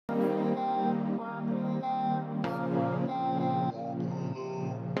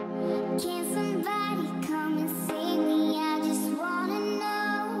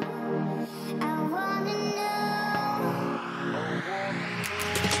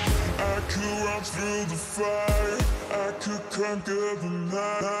could run through the fire, I could conquer the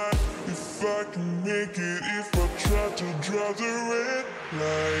night. If I can make it, if I try to draw the red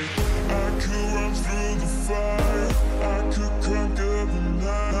light. I could run through the fire, I could conquer the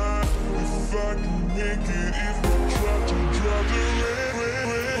night. If I can make it, if I try to draw the red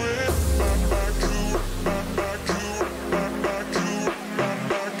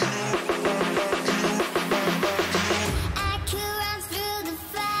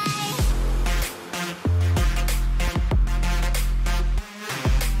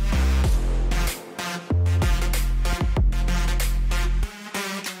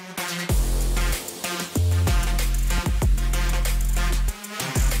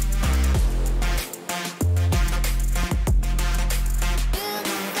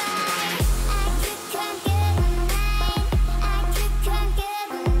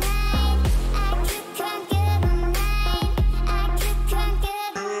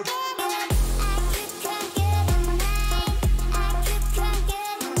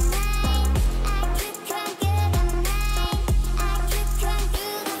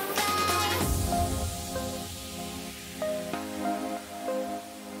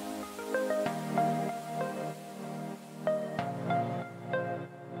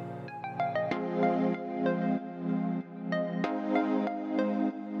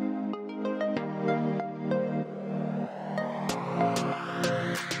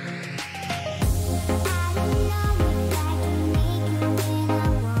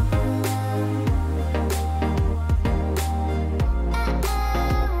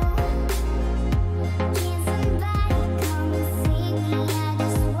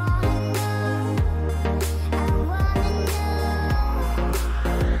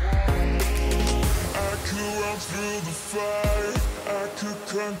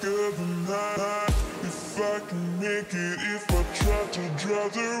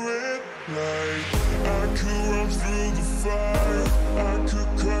light. I could.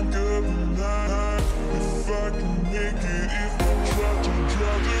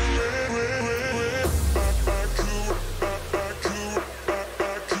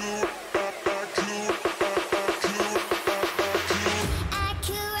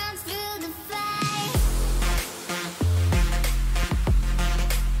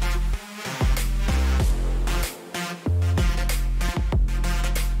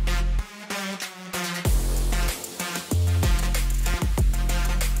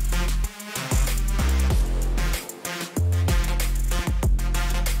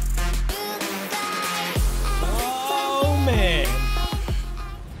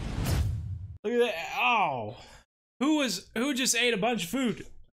 Who just ate a bunch of food?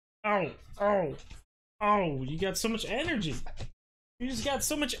 Oh, you got so much energy. You just got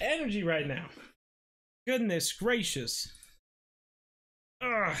so much energy right now. Goodness gracious.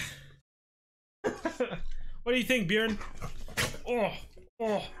 Ugh. What do you think, Bjorn? Oh.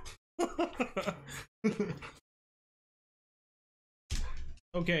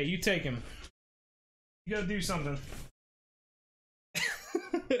 Okay, you take him. You gotta do something.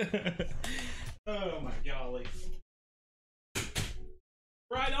 Oh my golly.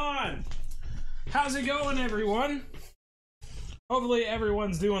 Right on! How's it going, everyone? Hopefully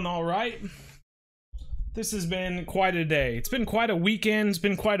everyone's doing alright. This has been quite a day. It's been quite a weekend. It's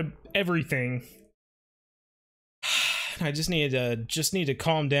been quite a everything. I just need to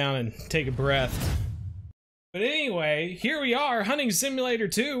calm down and take a breath. But anyway, here we are, Hunting Simulator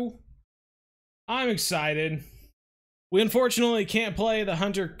 2. I'm excited. We unfortunately can't play the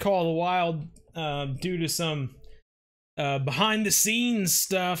Hunter Call of the Wild due to some behind the scenes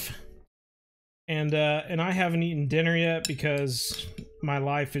stuff, and I haven't eaten dinner yet because my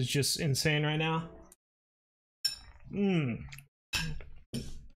life is just insane right now.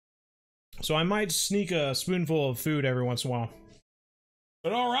 So I might sneak a spoonful of food every once in a while.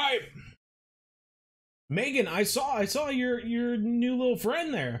 But all right, Megan, I saw your new little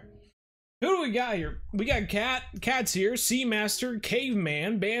friend there. Who do we got here? We got Cat's here, Seamaster,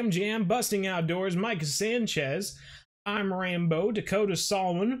 Caveman, Bam Jam, Busting Outdoors, Micah Sanchez. I'm Rambo, Dakota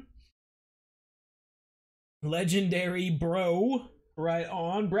Solomon, Legendary Bro, right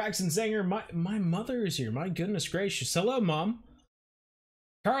on, Braxton Sanger, my mother is here, my goodness gracious, hello Mom,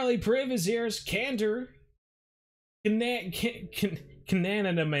 Carly Priv is here, Cantor,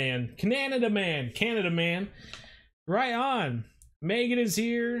 Canada Man, right on, Megan is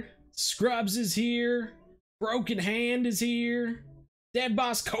here, Scrubs is here, Broken Hand is here, Dead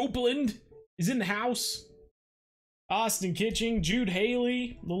Boss Copeland is in the house, Austin Kitching, Jude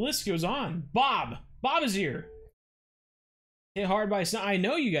Haley, the list goes on. Bob is here. Hit hard by snow. I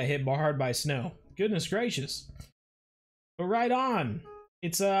know you got hit hard by snow. Goodness gracious. But right on.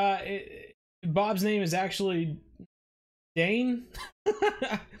 It's Bob's name is actually Dane?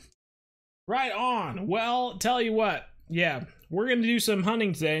 Right on. Well, tell you what. Yeah, we're going to do some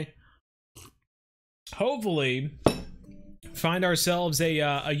hunting today. Hopefully, find ourselves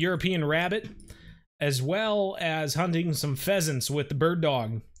a European rabbit, as well as hunting some pheasants with the bird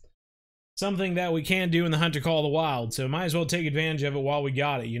dog. Something that we can do in the Hunter Call of the Wild, so might as well take advantage of it while we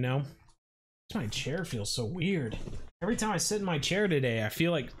got it, you know? My chair feels so weird. Every time I sit in my chair today, I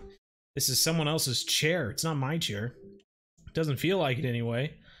feel like this is someone else's chair. It's not my chair. It doesn't feel like it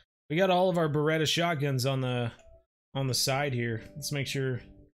anyway. We got all of our Beretta shotguns on the side here. Let's make sure.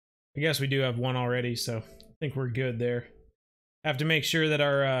 I guess we do have one already, so I think we're good there. Have to make sure that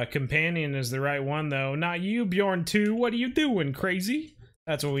our companion is the right one, though. Not you, Bjorn 2. What are you doing, crazy?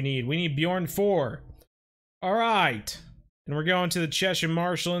 That's what we need. We need Bjorn 4. All right. And we're going to the Cheshire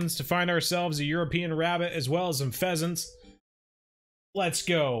Marshlands to find ourselves a European rabbit as well as some pheasants. Let's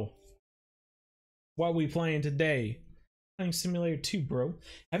go. What are we playing today? Hunting Simulator 2, bro.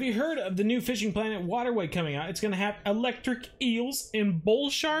 Have you heard of the new Fishing Planet Waterway coming out? It's going to have electric eels and bull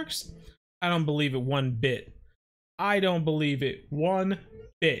sharks? I don't believe it one bit. I don't believe it one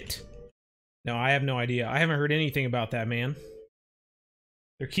bit. No, I have no idea. I haven't heard anything about that, man.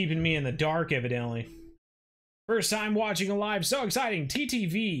 They're keeping me in the dark, evidently. First time watching a live, so exciting.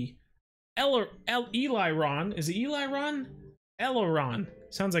 TTV. Eliron. Is it Eliron? Eleron.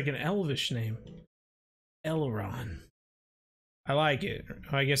 Sounds like an elvish name. Eleron. I like it.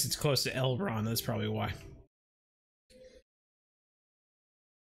 I guess it's close to Elron. That's probably why.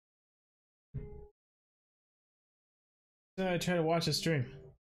 I try to watch the stream.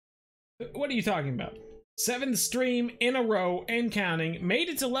 What are you talking about? 7th stream in a row and counting. Made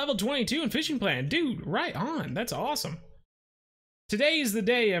it to level 22 in Fishing Planet. Dude, right on. That's awesome. Today is the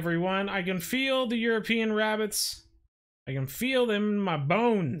day, everyone. I can feel the European rabbits. I can feel them in my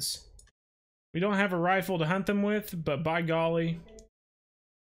bones. We don't have a rifle to hunt them with, but by golly.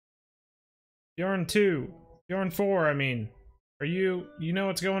 Bjorn 2. Bjorn 4, I mean. Are you know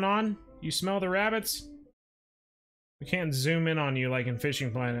what's going on? You smell the rabbits? We can't zoom in on you like in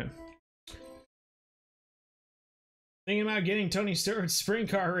Fishing Planet. Thinking about getting Tony Stewart's sprint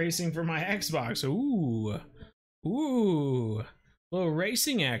car racing for my Xbox. Ooh. Ooh. Little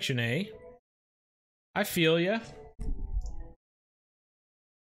racing action, eh? I feel ya.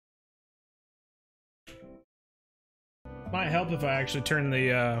 Might help if I actually turn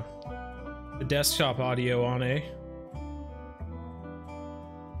the desktop audio on, eh?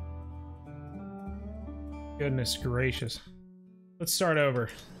 Goodness gracious. Let's start over.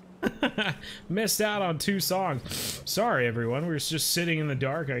 Missed out on 2 songs. Sorry, everyone. We were just sitting in the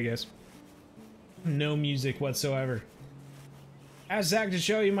dark, I guess. No music whatsoever. Ask Zach to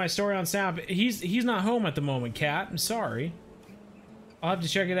show you my story on Snap. He's not home at the moment, Cat. I'm sorry. I'll have to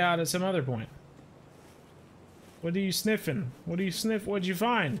check it out at some other point. What are you sniffing? What do you sniff? What'd you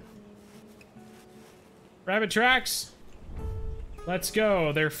find? Rabbit tracks? Let's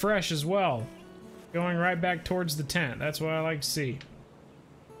go. They're fresh as well. Going right back towards the tent. That's what I like to see.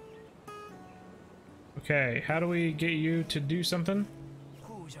 Okay, how do we get you to do something?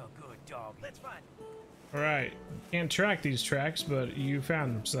 Who's a good dog? Let's find. Alright. Can't track these tracks, but you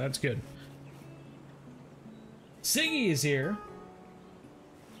found them, so that's good. Siggy is here.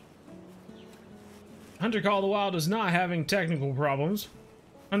 Hunter Call of the Wild is not having technical problems.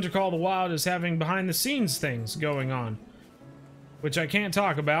 Hunter Call of the Wild is having behind-the-scenes things going on, which I can't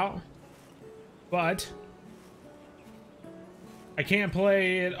talk about, but I can't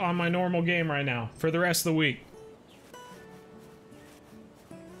play it on my normal game right now for the rest of the week.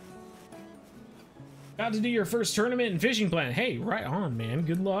 Got to do your first tournament in Fishing Planet. Hey, right on, man.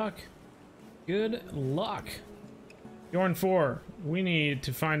 Good luck. Good luck. Bjorn 4, we need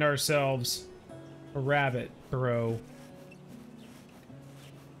to find ourselves a rabbit, bro.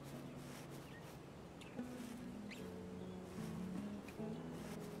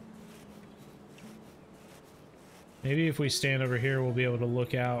 Maybe if we stand over here, we'll be able to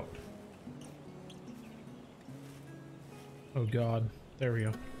look out. Oh god. There we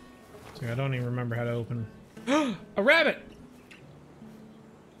go. So I don't even remember how to open. A rabbit!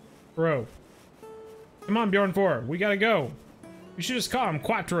 Bro. Come on, Bjorn 4. We gotta go. We should just call him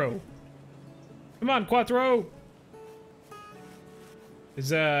Quattro. Come on, Quattro!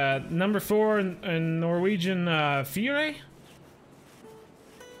 Is number 4 in Norwegian Fire?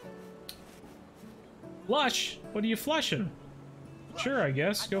 Flush? What are you flushing? Sure, I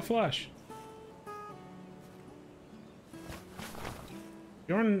guess. Go flush.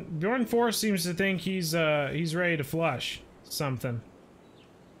 Bjorn 4 seems to think he's ready to flush something.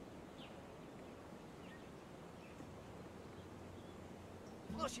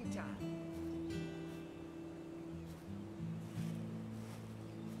 Flushing time.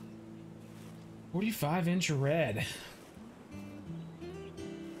 45-inch red.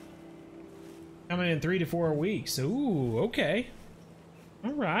 Coming in 3 to 4 weeks. Ooh, okay.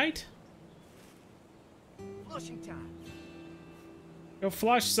 All right. Flushing time. Go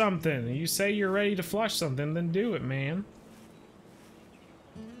flush something. You say you're ready to flush something, then do it, man.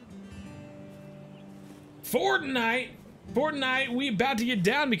 Fortnite. Fortnite, we about to get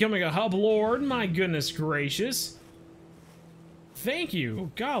down becoming a hub lord. My goodness gracious. Thank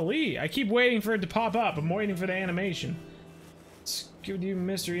you. Golly, I keep waiting for it to pop up. I'm waiting for the animation. Scooby-Doo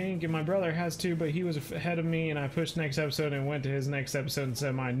Mystery Inc. and my brother has too, but he was ahead of me and I pushed next episode and went to his next episode and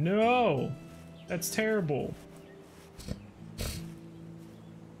said mine. No! That's terrible.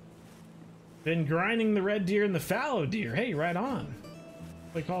 Been grinding the red deer and the fallow deer. Hey, right on.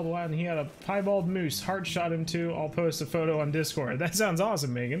 Play Call of the Wild and he had a piebald moose. Heart shot him too. I'll post a photo on Discord. That sounds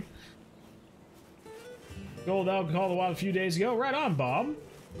awesome, Megan. Gold elk Call of the Wild a few days ago. Right on, Bob.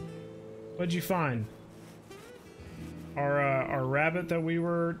 What'd you find? Our rabbit that we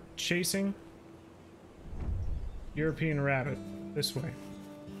were chasing? European rabbit. This way.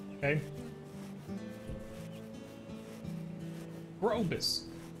 Okay. Robus.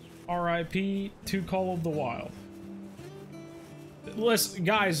 R.I.P. to Call of the Wild. Listen,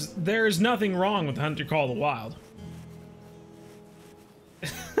 guys, there's nothing wrong with Hunter Call of the Wild.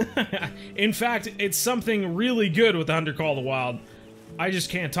 In fact, it's something really good with Hunter Call of the Wild. I just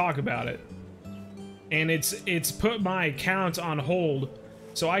can't talk about it. And it's put my account on hold,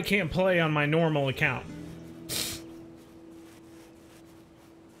 so I can't play on my normal account.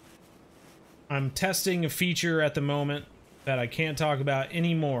 I'm testing a feature at the moment that I can't talk about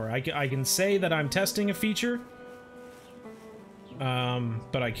anymore. I can say that I'm testing a feature,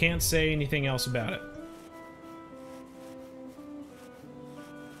 but I can't say anything else about it.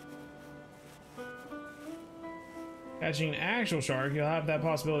 Catching an actual shark, you'll have that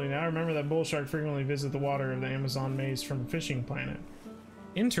possibility now. Remember that bull shark frequently visit the water of the Amazon maze from Fishing Planet.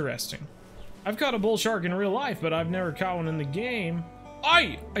 Interesting. I've caught a bull shark in real life, but I've never caught one in the game.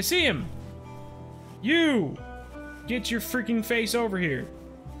 I see him! You! Get your freaking face over here.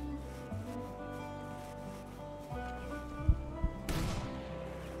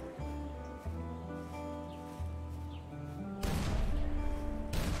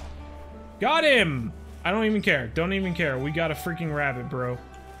 Got him! I don't even care. Don't even care. We got a freaking rabbit, bro.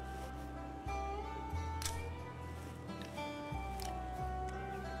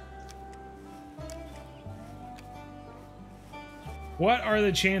 What are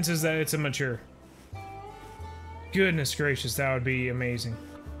the chances that it's a mature? Goodness gracious, that would be amazing.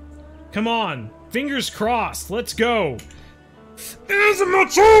 Come on. Fingers crossed. Let's go. It's a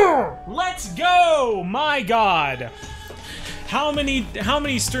mature! Let's go! My God. How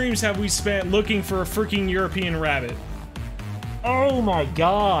many streams have we spent looking for a freaking European rabbit? Oh my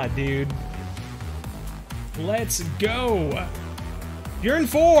God, dude. Let's go. You're in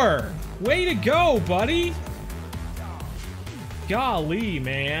 4. Way to go, buddy. Golly,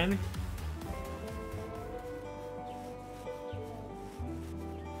 man.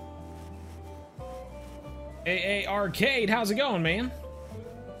 AA Arcade, how's it going, man?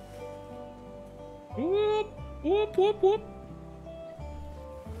 Whoop, whoop, whoop, whoop.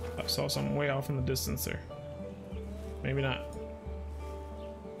 I saw something way off in the distance there. Maybe not.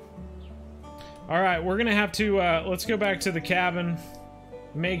 Alright, we're gonna have to, let's go back to the cabin.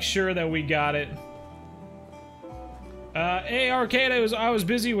 Make sure that we got it. Hey, Arcade, I was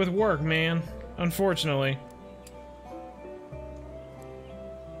busy with work, man. Unfortunately.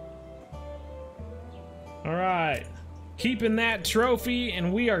 Alright. Keeping that trophy,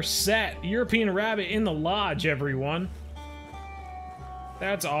 and we are set. European rabbit in the lodge, everyone.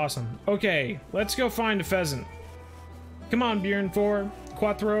 That's awesome. Okay, let's go find a pheasant. Come on, Bjorn 4,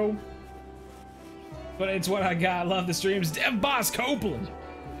 Quattro. But it's what I got. Love the streams. Dev Boss Copeland.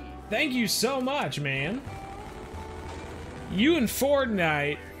 Thank you so much, man. You and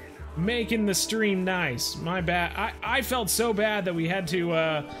Fortnite making the stream nice. My bad. I felt so bad that we had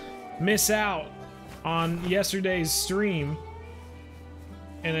to miss out on yesterday's stream.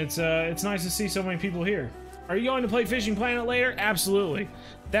 And it's nice to see so many people here. Are you going to play Fishing Planet later? Absolutely.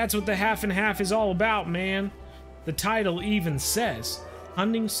 That's what the half and half is all about, man. The title even says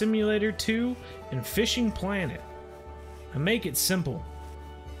Hunting Simulator 2 and Fishing Planet. I make it simple.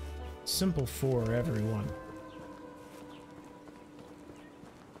 Simple for everyone.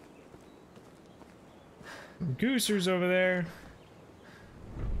 Goosers over there.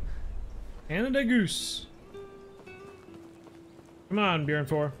 Canada goose. Come on, Bjorn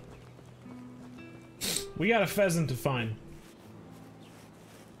 4. We got a pheasant to find.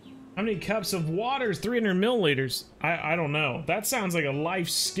 How many cups of water is 300 milliliters? I don't know. That sounds like a life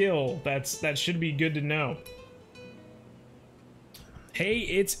skill. That should be good to know. Hey,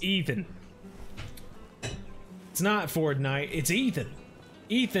 it's Ethan. It's not Fortnite, it's Ethan.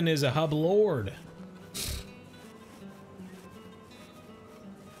 Ethan is a hub lord.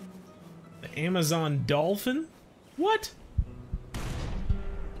 The Amazon dolphin? What?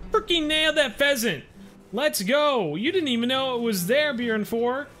 Freaking nailed that pheasant. Let's go. You didn't even know it was there, Bjorn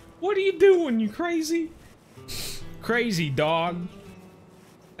 4. What are you doing, you crazy? Crazy dog.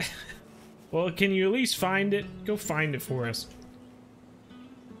 Well, can you at least find it? Go find it for us.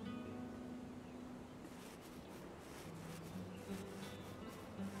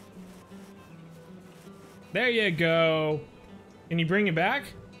 There you go. Can you bring it back?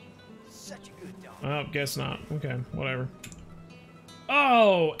 Such a good dog. Oh, guess not. Okay, whatever.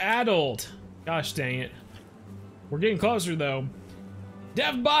 Oh, adult. Gosh dang it. We're getting closer though.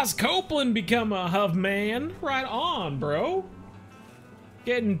 Dev Boss Copeland become a hub man. Right on, bro.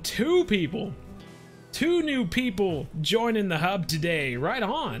 Getting 2 people. 2 new people joining the hub today. Right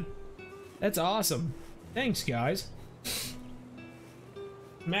on. That's awesome. Thanks, guys.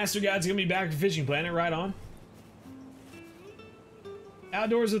 Master Guide's gonna be back for Fishing Planet. Right on.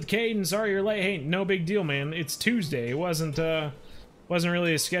 Outdoors with Caden. Sorry you're late. Hey, no big deal, man. It's Tuesday. It wasn't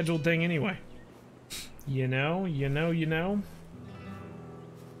really a scheduled thing anyway. You know.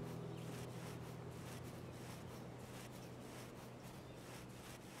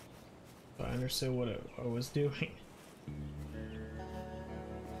 I understood what I was doing.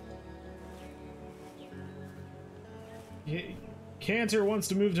 Cantor wants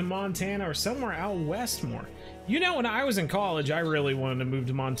to move to Montana or somewhere out west more. You know, when I was in college, I really wanted to move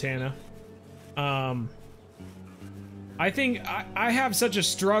to Montana. I think I have such a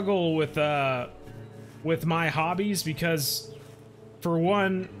struggle with my hobbies because, for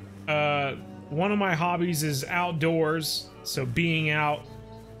one of my hobbies is outdoors, so being out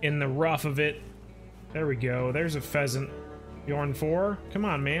in the rough of it. There we go. There's a pheasant. Bjorn 4. Come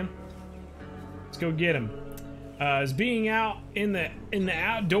on, man. Let's go get him. Is being out in the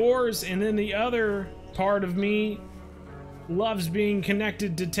outdoors, and then the other part of me loves being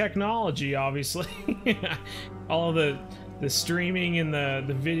connected to technology, obviously. All the streaming and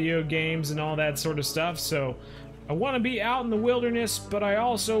the video games and all that sort of stuff. So I want to be out in the wilderness, but I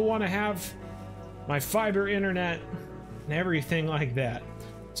also want to have my fiber internet and everything like that.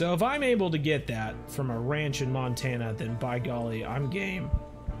 So if I'm able to get that from a ranch in Montana, then by golly, I'm game.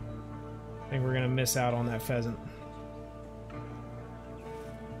 I think we're gonna miss out on that pheasant.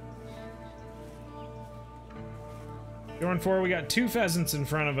 Going forward, we got 2 pheasants in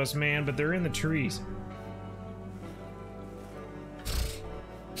front of us, man, but they're in the trees.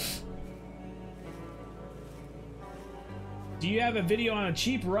 Do you have a video on a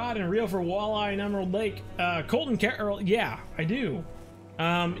cheap rod and reel for walleye in Emerald Lake? Colton Carroll, yeah, I do.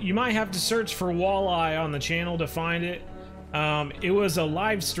 You might have to search for walleye on the channel to find it. It was a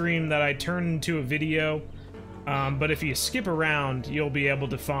live stream that I turned into a video, but if you skip around, you'll be able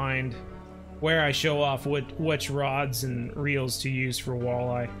to find where I show off which rods and reels to use for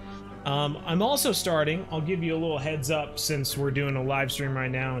walleye. I'm also starting, I'll give you a little heads up since we're doing a live stream right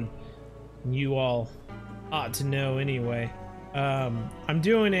now, and you all ought to know anyway. I'm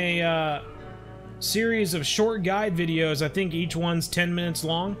doing a series of short guide videos. I think each one's 10 minutes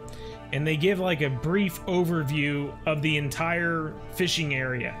long, and they give like a brief overview of the entire fishing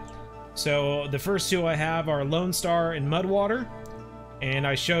area. So the first 2 I have are Lone Star and Mudwater, and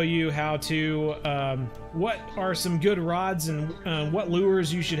I show you how to what are some good rods and what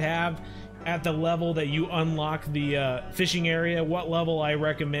lures you should have at the level that you unlock the fishing area, what level I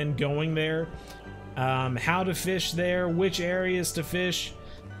recommend going there, how to fish there, which areas to fish,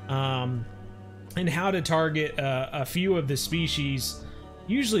 and how to target a few of the species,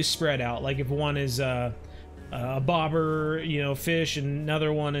 usually spread out. Like if one is a bobber, you know, fish, and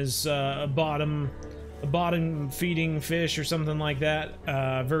another one is a bottom feeding fish or something like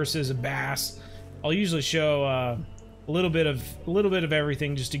that, versus a bass. I'll usually show a little bit of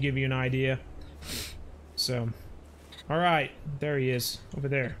everything just to give you an idea. So, all right, there he is over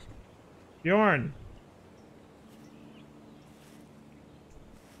there, Bjorn.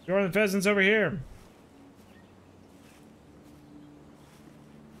 Bjorn, the pheasant's over here.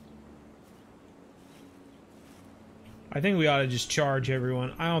 I think we ought to just charge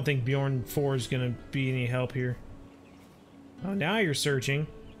everyone. I don't think Bjorn 4 is gonna be any help here. Oh, now you're searching.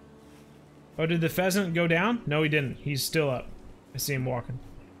 Oh, did the pheasant go down? No, he didn't. He's still up. I see him walking.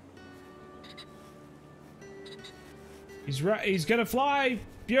 He's right. He's gonna fly.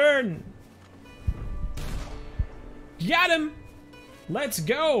 Bjorn! Got him! Let's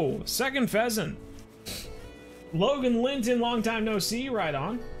go! Second pheasant. Logan Linton, long time no see, right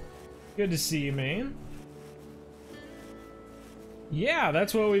on. Good to see you, man. Yeah,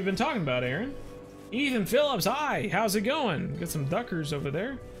 that's what we've been talking about, Aaron. Ethan Phillips, hi, how's it going? Got some duckers over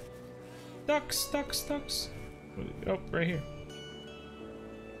there. Ducks, ducks, ducks. Oh, right here.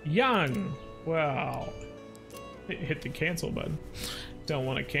 Young, wow. Hit the cancel button. Don't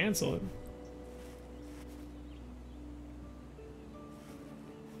want to cancel it.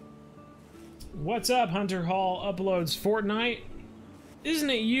 What's up, Hunter Hall uploads Fortnite? Isn't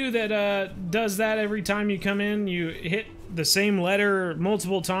it you that does that every time you come in? You hit the same letter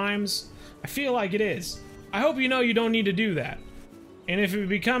multiple times? I feel like it is. I hope you know you don't need to do that. And if it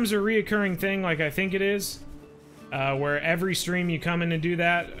becomes a reoccurring thing like I think it is, where every stream you come in and do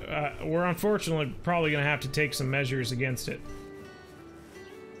that, we're unfortunately probably going to have to take some measures against it.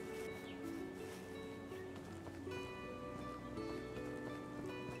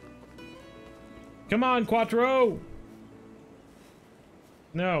 Come on, Quattro!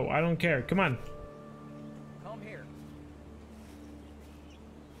 No, I don't care. Come on. Come here.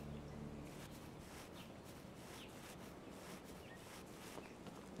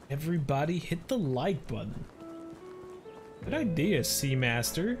 Everybody hit the like button. Good idea,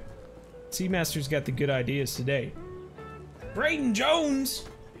 Seamaster. Seamaster's got the good ideas today. Braden Jones!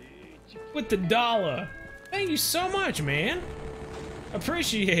 With the dollar. Thank you so much, man.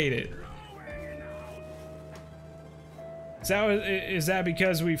 Appreciate it. Is that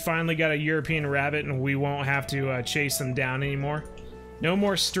because we finally got a European rabbit and we won't have to chase them down anymore? No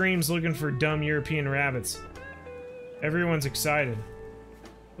more streams looking for dumb European rabbits. Everyone's excited.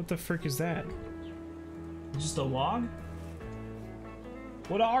 What the frick is that? Just a log?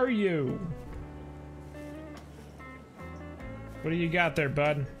 What are you? What do you got there,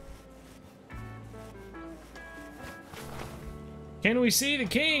 bud? Can we see the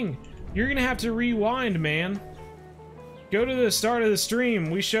king? You're gonna have to rewind, man. Go to the start of the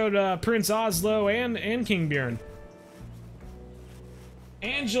stream. We showed Prince Oslo and King Bjorn.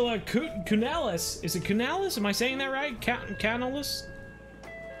 Angela Cunelis. Is it Cunelis? Am I saying that right? Cunelis?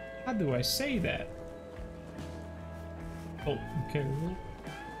 How do I say that? Oh, okay.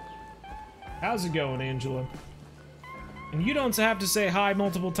 How's it going, Angela? And you don't have to say hi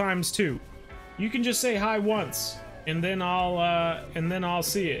multiple times too. You can just say hi once, and then I'll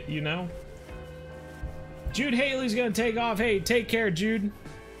see it. You know. Jude Haley's gonna take off. Hey, take care, Jude.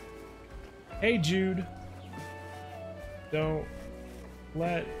 Hey, Jude. Don't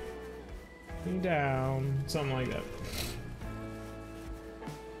let me down. Something like that.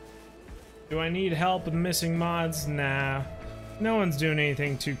 Do I need help with missing mods? Nah. No one's doing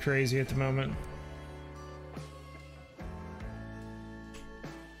anything too crazy at the moment.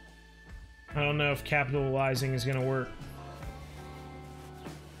 I don't know if capitalizing is gonna work.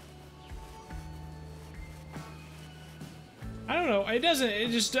 I don't know, it doesn't, it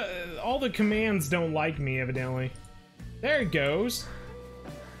just, all the commands don't like me, evidently. There it goes.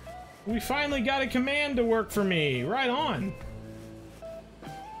 We finally got a command to work for me. Right on.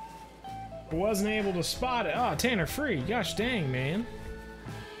 I wasn't able to spot it. Oh, Tanner free. Gosh dang, man.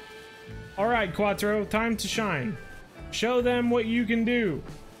 Alright, Quattro, time to shine. Show them what you can do.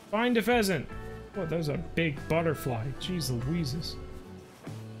 Find a pheasant. What, that was a big butterfly. Jeez Louises.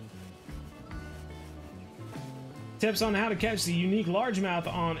 Tips on how to catch the unique largemouth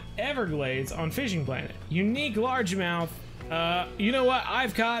on Everglades on Fishing Planet. Unique largemouth. You know what?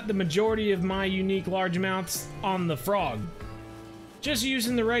 I've caught the majority of my unique largemouths on the frog. Just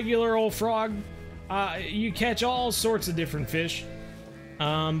using the regular old frog, you catch all sorts of different fish.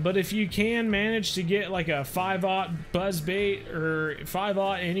 But if you can manage to get like a 5/0 buzzbait or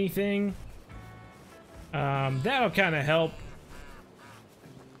 5/0 anything, that'll kind of help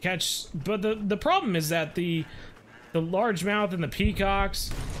catch. But the problem is that the largemouth and the peacocks.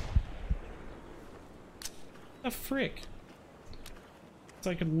 The frick? It's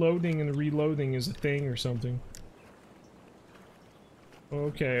like a loading and reloading is a thing or something.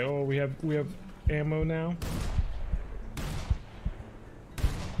 Okay. Oh, we have ammo now.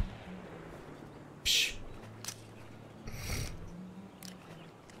 Psh.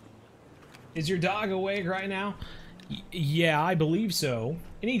 Is your dog awake right now? Yeah, I believe so.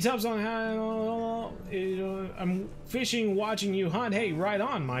 Any tips on how I'm fishing, watching you hunt? Hey, right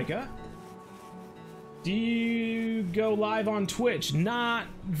on, Micah. Do you go live on Twitch? Not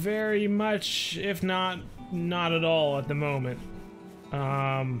very much, if not at all at the moment.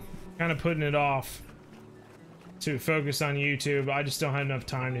 Kind of putting it off to focus on YouTube. I just don't have enough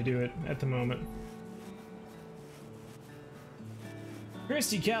time to do it at the moment.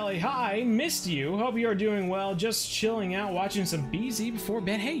 Christy Kelly, hi, missed you. Hope you are doing well. Just chilling out, watching some BZ before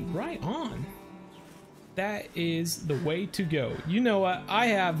bed. Hey, right on. That is the way to go. You know what? I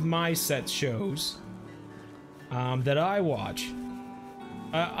have my set shows that I watch.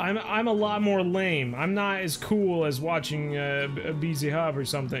 I'm a lot more lame. I'm not as cool as watching a bzhub or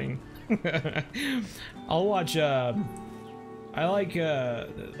something. I'll watch. I like a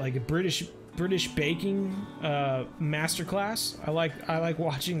British baking masterclass. I like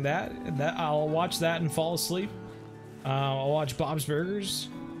watching that. I'll watch that and fall asleep. I'll watch Bob's Burgers.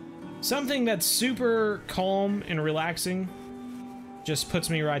 Something that's super calm and relaxing just puts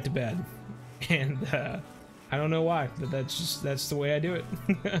me right to bed. And I don't know why, but that's the way I do it.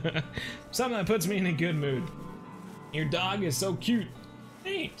 Something that puts me in a good mood. Your dog is so cute.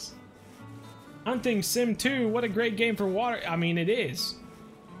 Thanks. Hunting Sim 2, what a great game for water. I mean, it is.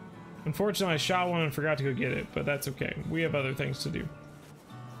 Unfortunately, I shot one and forgot to go get it, but that's okay. We have other things to do.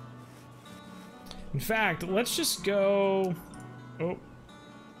 In fact, let's just go... Oh.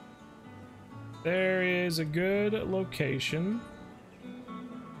 There is a good location.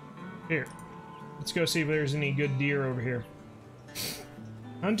 Here. Let's go see if there's any good deer over here.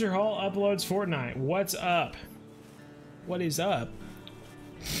 Hunter Hall uploads Fortnite. What's up? What is up?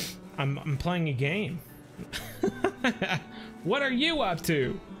 I'm playing a game. What are you up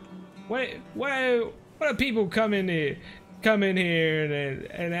to? What do people come in here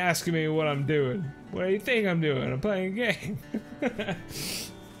and ask me what I'm doing? What do you think I'm doing? I'm playing a game.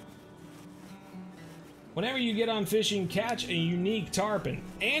 Whenever you get on fishing, catch a unique tarpon.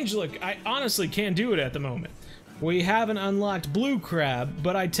 Angela, I honestly can't do it at the moment. We haven't unlocked blue crab,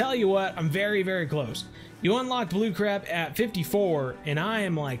 but I tell you what, I'm very, very close. You unlocked blue crab at 54, and I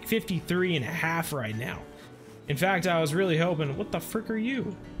am like 53 and a half right now. In fact, I was really hoping, what the frick are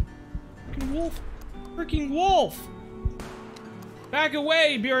you? Freaking wolf. Freaking wolf! Back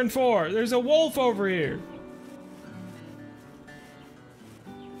away, Bjorn 4. There's a wolf over here.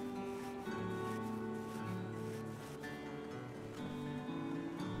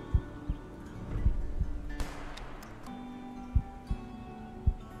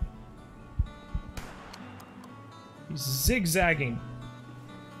 He's zigzagging.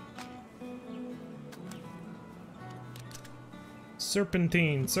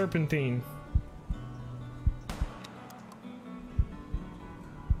 Serpentine, serpentine.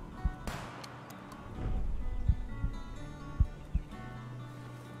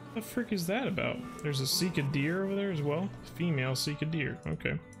 What the frick is that about? There's a Sika deer over there as well? Female Sika deer,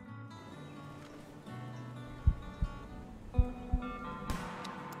 okay.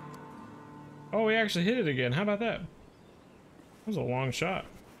 Oh, we actually hit it again. How about that? That was a long shot.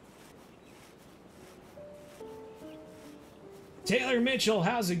 Taylor Mitchell,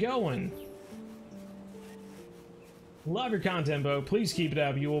 how's it going? Love your content, Bo. Please keep it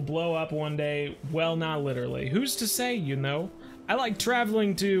up. You will blow up one day. Well, not literally. Who's to say, you know? I like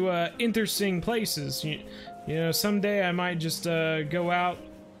traveling to interesting places. You know, someday I might just go out.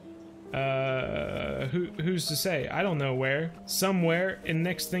 Who's to say? I don't know where. Somewhere, and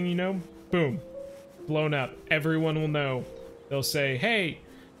next thing you know, boom. Blown up. Everyone will know. They'll say, hey,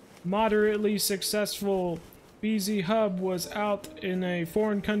 moderately successful bzhub was out in a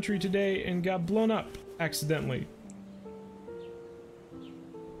foreign country today and got blown up accidentally.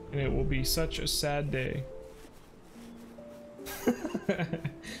 And it will be such a sad day.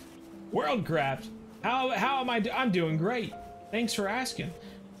 Worldcraft, how am I? I'm doing great. Thanks for asking.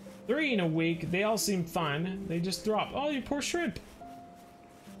 3 in a week. They all seem fine. They just dropped. Oh, you poor shrimp.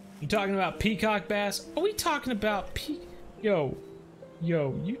 You talking about peacock bass? Are we talking about Yo,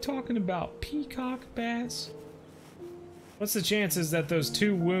 you talking about peacock bass? What's the chances that those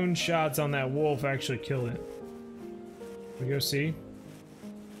 2 wound shots on that wolf actually kill it? We go see.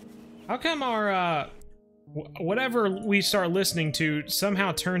 How come our whatever we start listening to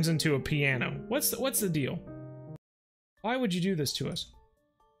somehow turns into a piano? What's the deal? Why would you do this to us?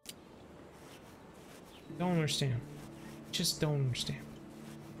 Don't understand. Just don't understand.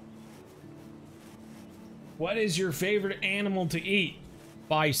 What is your favorite animal to eat?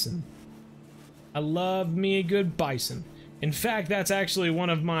 Bison. I love me a good bison. In fact, that's actually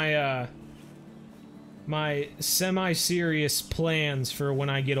one of my my semi-serious plans for when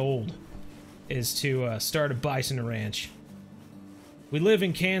I get old, is to start a bison ranch. We live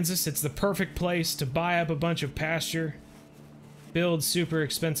in Kansas. It's the perfect place to buy up a bunch of pasture, build super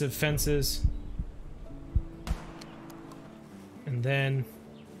expensive fences, and then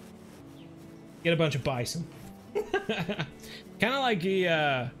get a bunch of bison. Kind of like the,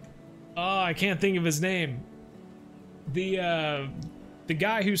 oh, I can't think of his name. The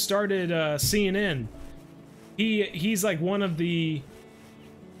guy who started CNN. He's like one of the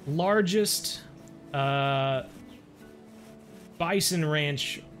largest bison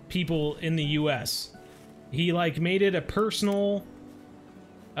ranch people in the US. He like made it a personal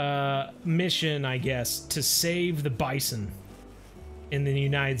mission, I guess, to save the bison in the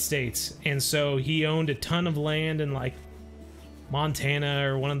United States. And so he owned a ton of land in like Montana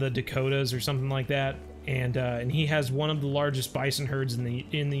or one of the Dakotas or something like that. And he has one of the largest bison herds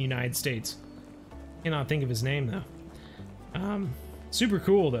in the United States. Cannot think of his name though. Super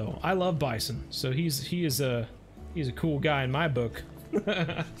cool though. I love bison, so he is a cool guy in my book.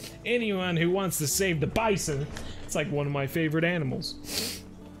 Anyone who wants to save the bison, it's like one of my favorite animals.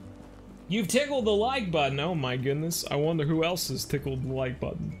 You've tickled the like button. Oh my goodness. I wonder who else has tickled the like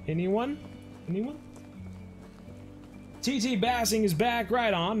button. Anyone? Anyone? TT Bassing is back.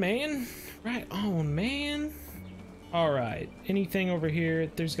 Right on, man. Right on, man. Alright. Anything over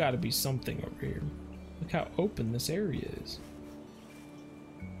here? There's got to be something over here. Look how open this area is.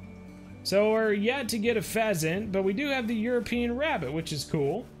 So we're yet to get a pheasant, but we do have the European rabbit, which is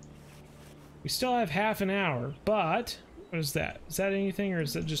cool. We still have half an hour, but what is that? Is that anything, or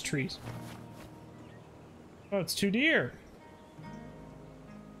is that just trees? Oh, it's 2 deer.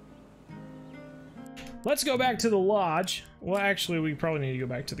 Let's go back to the lodge. Well, actually, we probably need to go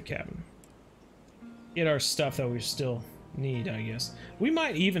back to the cabin. Get our stuff that we still need, I guess. We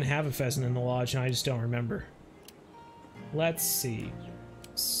might even have a pheasant in the lodge, and I just don't remember. Let's see.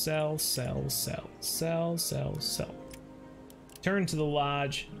 Sell, sell, sell, sell, sell, sell. Turn to the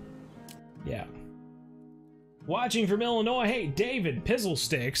lodge. Yeah. Watching from Illinois. Hey, David Pizzle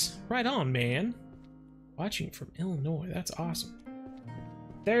Sticks. Right on, man. Watching from Illinois. That's awesome.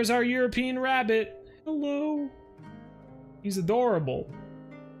 There's our European rabbit. Hello. He's adorable.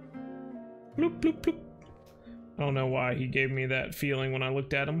 Bloop, bloop, bloop. I don't know why he gave me that feeling when I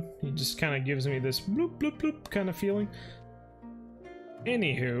looked at him. He just kind of gives me this bloop, bloop, bloop kind of feeling.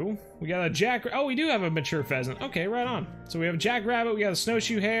 Anywho, we got a jack... Oh, we do have a mature pheasant. Okay, right on. So we have a jackrabbit, we got a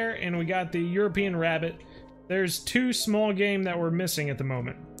snowshoe hare, and we got the European rabbit. There's 2 small game that we're missing at the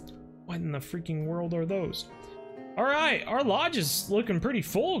moment. What in the freaking world are those? Alright, our lodge is looking pretty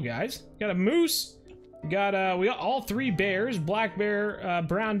full, guys. Got a moose. We got all 3 bears. Black bear,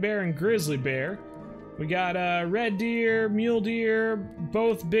 brown bear, and grizzly bear. We got red deer, mule deer,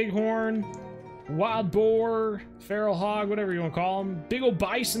 both bighorn, wild boar, feral hog, whatever you want to call them. Big old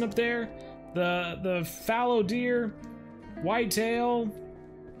bison up there. The fallow deer, whitetail.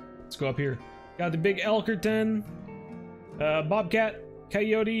 Let's go up here. Got the big Elkerton, bobcat,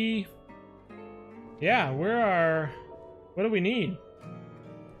 coyote. Yeah, what do we need?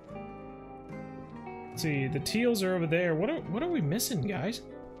 Let's see, the teals are over there. What are we missing, guys?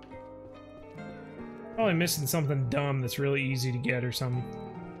 Probably missing something dumb that's really easy to get or something.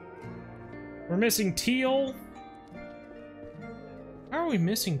 We're missing teal. How are we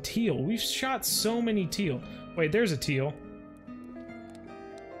missing teal? We've shot so many teal. Wait, there's a teal.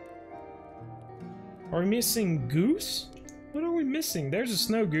 Are we missing goose? What are we missing? There's a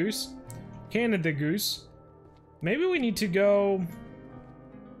snow goose. Canada goose. Maybe we need to go...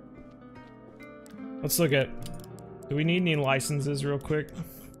 Let's look at... Do we need any licenses real quick?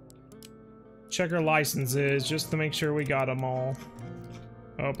 Check our licenses just to make sure we got them all.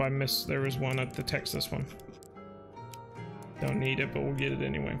 Oh, I missed. There was one at the Texas one. Don't need it, but we'll get it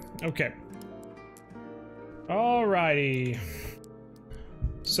anyway. Okay. Alrighty.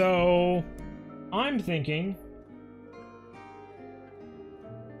 So, I'm thinking...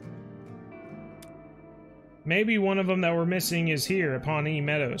 maybe one of them that we're missing is here at Pawnee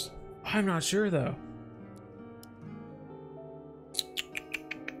Meadows. I'm not sure, though.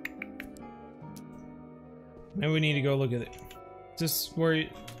 Maybe we need to go look at it. Is this where you...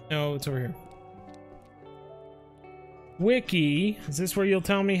 No, it's over here. Wiki. Is this where you'll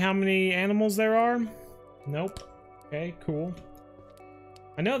tell me how many animals there are? Nope. Okay, cool.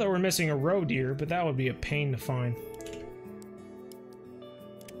 I know that we're missing a roe deer, but that would be a pain to find.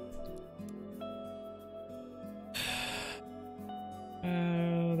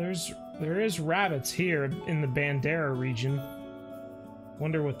 There is rabbits here in the Bandera region.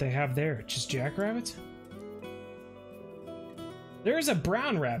 Wonder what they have there. Just jackrabbits? There is a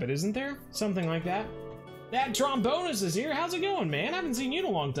brown rabbit, isn't there? Something like that. That Trombonus is here. How's it going, man? I haven't seen you in a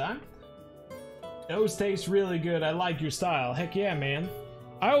long time. Those taste really good. I like your style. Heck yeah, man.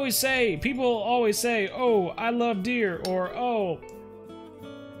 People always say, oh, I love deer, or oh,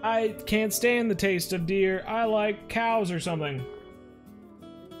 I can't stand the taste of deer. I like cows or something.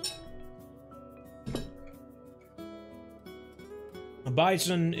 A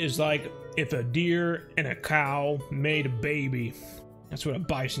bison is like if a deer and a cow made a baby. That's what a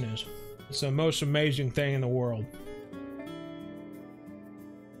bison is. It's the most amazing thing in the world.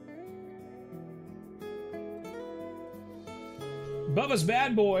 Bubba's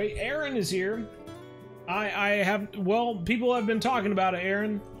bad boy, Aaron is here. Well, people have been talking about it,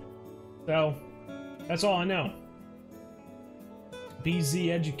 Aaron. So, that's all I know. BZ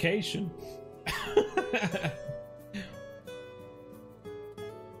Education.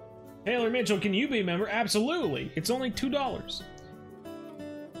 Taylor Mitchell, can you be a member? Absolutely. It's only $2.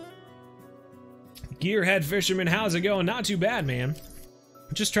 Gearhead Fisherman, how's it going? Not too bad, man.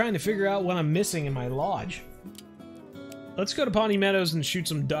 I'm just trying to figure out what I'm missing in my lodge. Let's go to Pawnee Meadows and shoot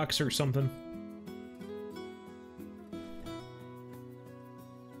some ducks or something.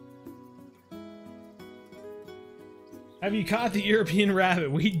 Have you caught the European rabbit?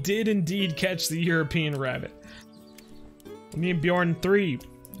 We did indeed catch the European rabbit. Me and Bjorn 3.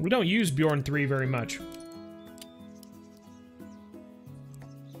 We don't use Bjorn 3 very much.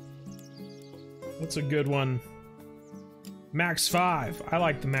 What's a good one? Max 5. I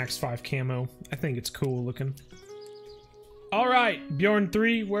like the Max 5 camo. I think it's cool looking. Alright, Bjorn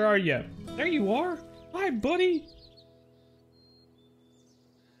 3, where are you? There you are. Hi, buddy.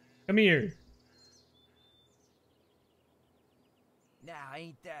 Come here. Now,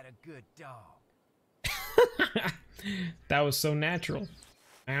 ain't that a good dog? That was so natural.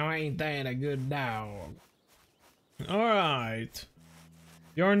 Now ain't that a good dog? Alright.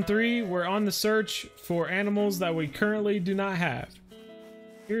 Bjorn 3, we're on the search for animals that we currently do not have.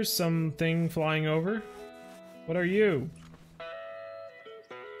 Here's something flying over. What are you?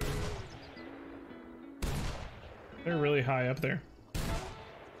 They're really high up there.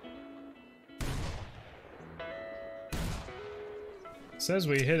 It says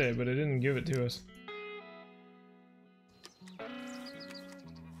we hit it, but it didn't give it to us.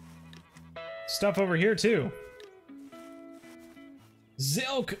 Stuff over here too.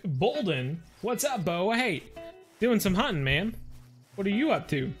 Zilk Bolden, what's up, Bo? Hey, doing some hunting, man. What are you up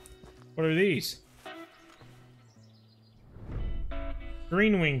to? What are these?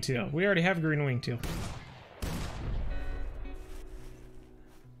 Green wingtail. We already have green wingtail.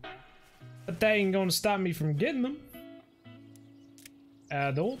 But that ain't gonna stop me from getting them.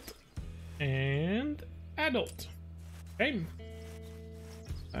 Adult and adult. Okay.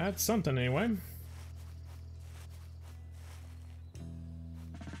 That's something anyway.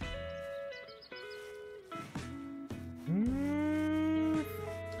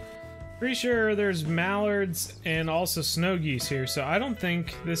 Pretty sure there's mallards and also snow geese here, so I don't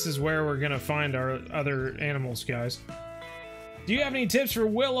think this is where we're gonna find our other animals, guys. Do you have any tips for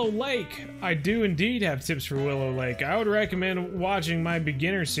Willow Lake? I do indeed have tips for Willow Lake. I would recommend watching my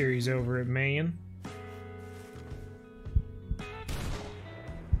beginner series over it, man.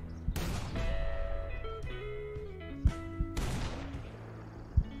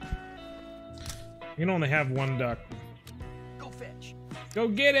 You can only have one duck. Go fetch. Go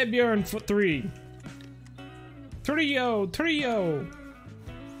get it, Bjorn 3. Trio.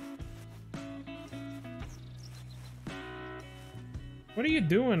 What are you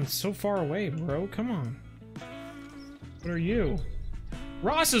doing so far away, bro? Come on. What are you?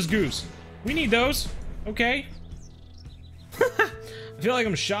 Ross's goose. We need those. Okay. I feel like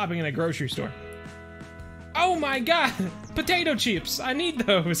I'm shopping in a grocery store. Oh my god! Potato chips! I need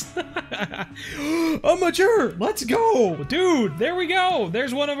those! Oh, mature! Let's go! Dude, there we go!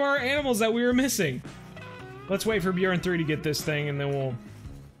 There's one of our animals that we were missing. Let's wait for Bjorn 3 to get this thing and then we'll...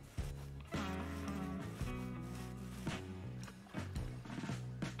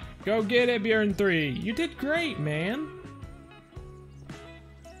 Go get it, Bjorn 3! You did great, man!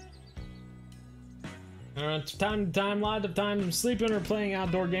 Time to time, lot of time I'm sleeping or playing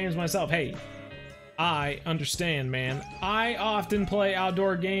outdoor games myself. Hey, I understand, man. I often play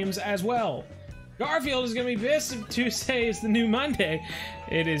outdoor games as well. Garfield is gonna be pissed if Tuesday is the new Monday.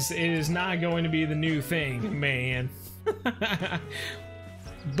 It is not going to be the new thing, man.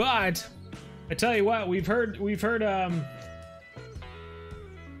 But I tell you what, we've heard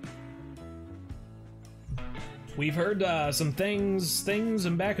some things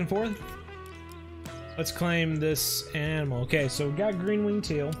and back and forth. Let's claim this animal. Okay, so we got green winged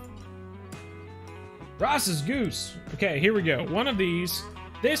teal. Ross's goose. Okay, here we go. One of these.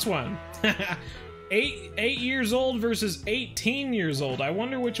 This one. 8 years old versus 18 years old. I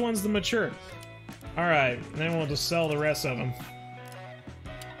wonder which one's the mature. Alright, then we'll just sell the rest of them.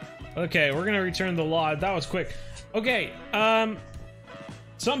 Okay, we're gonna return the lot. That was quick. Okay,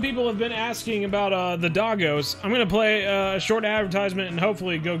 some people have been asking about the doggos. I'm gonna play a short advertisement and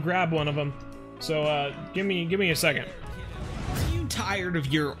hopefully go grab one of them. So give me a second. Are you tired of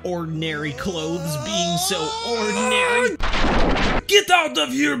your ordinary clothes being so ordinary? Get out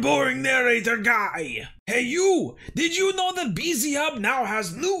of here, boring narrator guy! Hey you! Did you know that bzhub now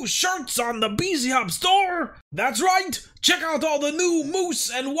has new shirts on the bzhub store? That's right! Check out all the new moose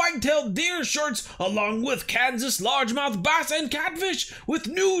and white-tailed deer shirts along with Kansas largemouth bass and catfish, with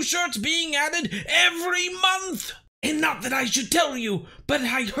new shirts being added every month! And not that I should tell you, but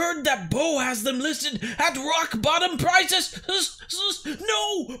I heard that Bo has them listed at rock bottom prices.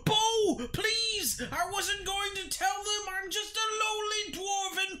 No, Bo, please! I wasn't going to tell them. I'm just a lowly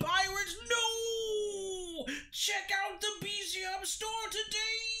dwarven pirate. No! Check out the bzhub store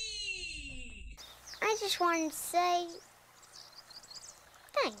today. I just wanted to say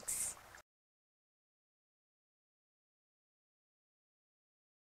thanks.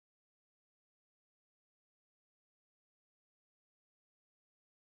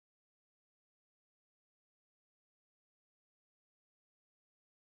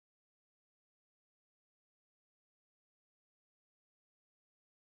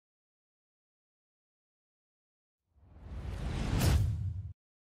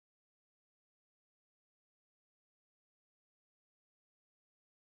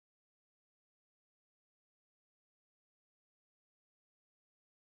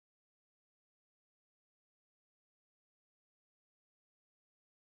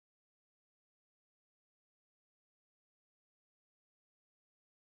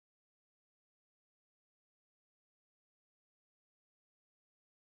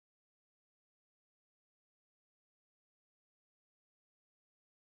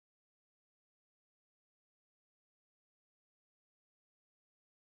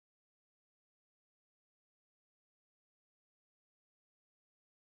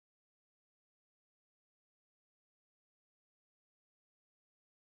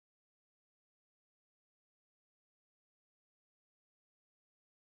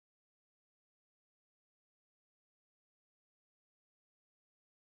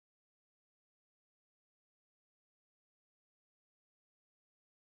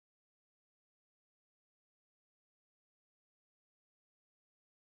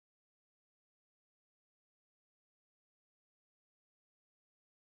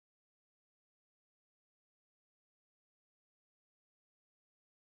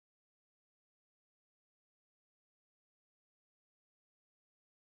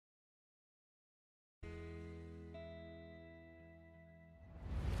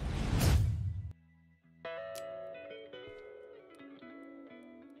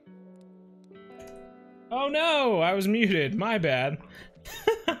 Oh no, I was muted. My bad.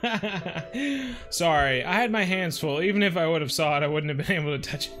 Sorry, I had my hands full. Even if I would have saw it, I wouldn't have been able to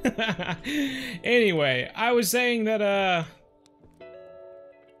touch it. Anyway, I was saying that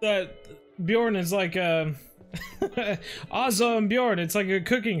that Bjorn is like Oslo and Bjorn, it's like a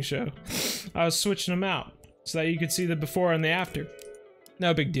cooking show. I was switching them out so that you could see the before and the after.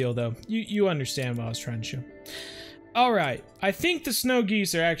 No big deal though. You understand what I was trying to show. Alright, I think the snow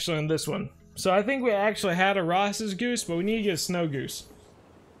geese are actually in this one. So I think we actually had a Ross's goose, but we need to get a snow goose.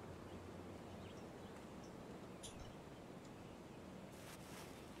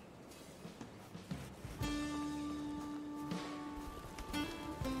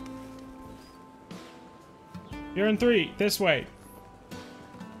 You're in 3, this way.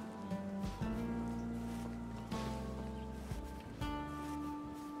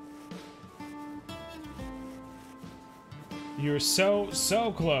 You're so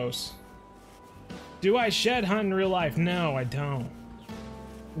close. Do I shed hunt in real life? No, I don't.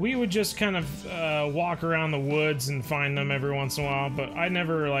 We would just kind of walk around the woods and find them every once in a while, but I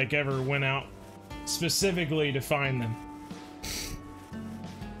never like ever went out specifically to find them.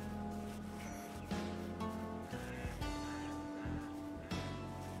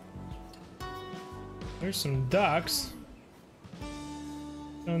 There's some ducks.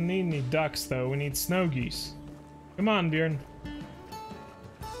 Don't need any ducks though, we need snow geese. Come on, Bjorn.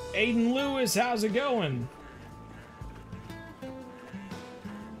 Aiden Lewis, how's it going?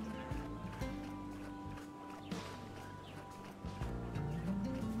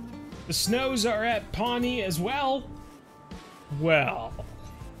 The snows are at Pawnee as well? Well,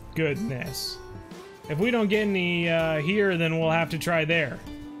 goodness. If we don't get any here, then we'll have to try there.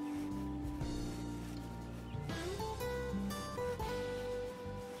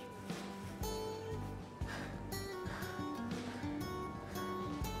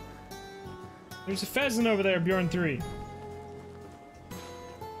 There's a pheasant over there, Bjorn 3.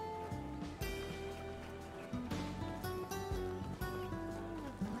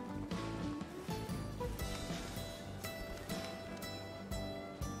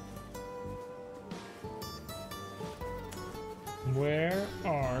 Where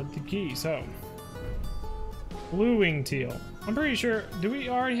are the geese? Oh. Blue-winged teal. I'm pretty sure, do we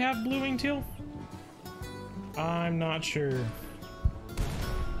already have blue-winged teal? I'm not sure.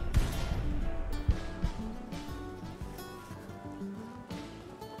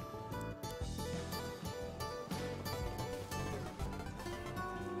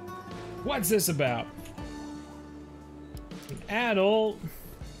 What's this about? An adult.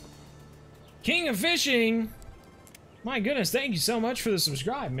 King of fishing. My goodness, thank you so much for the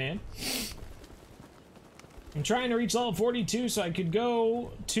subscribe, man. I'm trying to reach level 42 so I could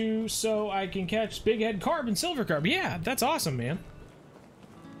go to, so I can catch big head carp and silver carp. Yeah, that's awesome, man.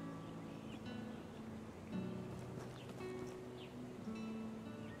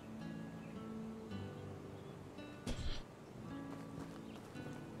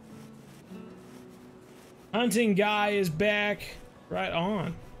 Hunting guy is back. Right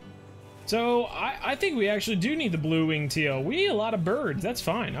on. So, I think we actually do need the blue-winged teal. We need a lot of birds. That's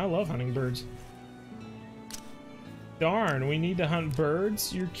fine. I love hunting birds. Darn, we need to hunt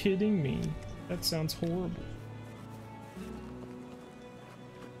birds? You're kidding me. That sounds horrible.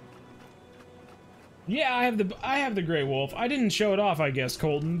 Yeah, I have the gray wolf. I didn't show it off, I guess,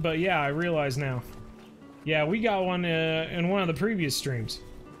 Colton, but yeah, I realize now. Yeah, we got one in one of the previous streams.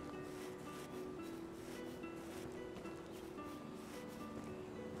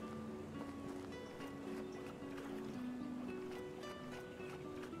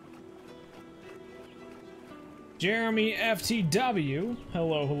 Jeremy FTW,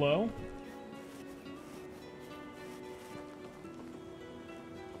 hello, hello.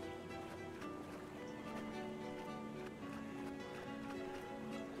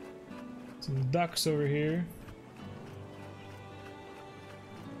 Some ducks over here.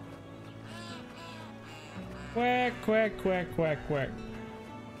 Quack, quack, quack, quack, quack.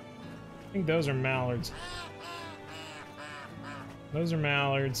 I think those are mallards. Those are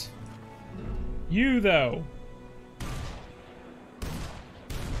mallards. You, though.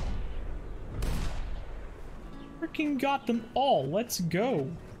 Freaking got them all. Let's go.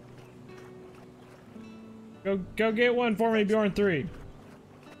 Go get one for me, Bjorn 3.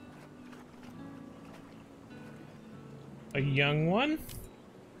 A young one?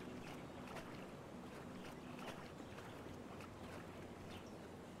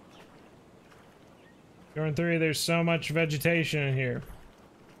 Bjorn 3, there's so much vegetation in here.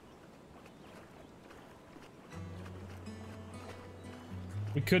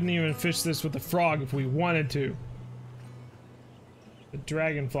 We couldn't even fish this with a frog if we wanted to. The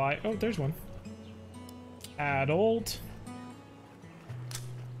dragonfly. Oh, there's one. Adult.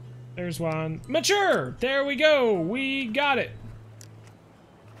 There's one. Mature! There we go! We got it!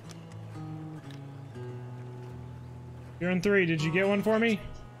 You're in 3. Did you get one for me?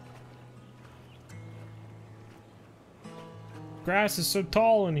 Grass is so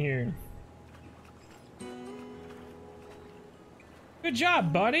tall in here. Good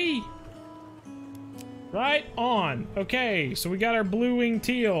job, buddy! Right on. Okay, so we got our blue-winged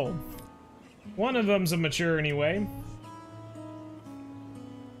teal. One of them's a mature anyway.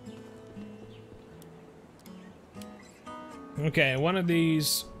 Okay, one of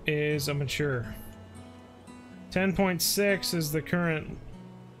these is a mature. 10.6 is the current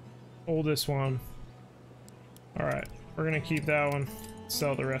oldest one. Alright, we're gonna keep that one.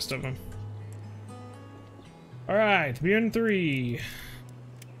 Sell the rest of them. Alright, Bjorn 3.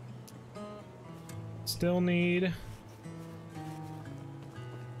 Still need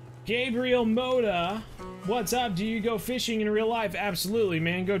Gabriel Moda. What's up? Do you go fishing in real life? Absolutely,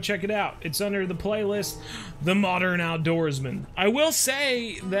 man. Go check it out. It's under the playlist The Modern Outdoorsman. I will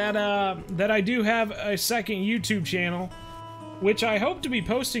say that that I do have a second YouTube channel, which I hope to be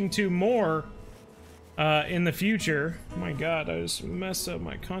posting to more in the future. Oh my god, I just messed up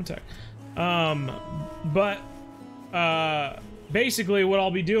my contact. Basically what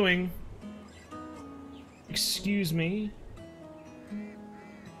I'll be doing, excuse me,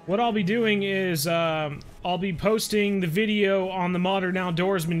 what I'll be doing is I'll be posting the video on the Modern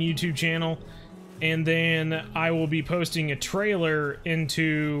Outdoorsman YouTube channel, and then I will be posting a trailer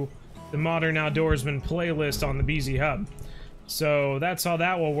into the Modern Outdoorsman playlist on the bzhub. So that's how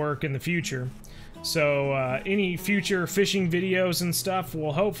that will work in the future. So any future fishing videos and stuff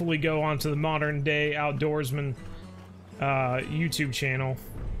will hopefully go onto the Modern Day Outdoorsman YouTube channel,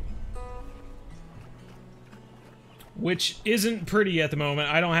 which isn't pretty at the moment.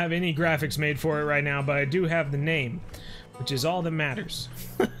 I don't have any graphics made for it right now, but I do have the name, which is all that matters.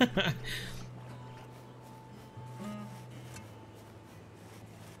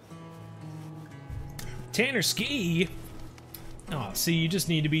 Tanner Ski. Oh, see, you just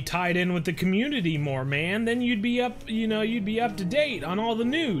need to be tied in with the community more, man. Then you'd be up, you know, you'd be up to date on all the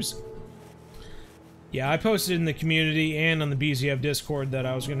news. Yeah, I posted in the community and on the bzhub Discord that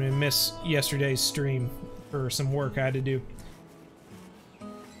I was going to miss yesterday's stream for some work I had to do.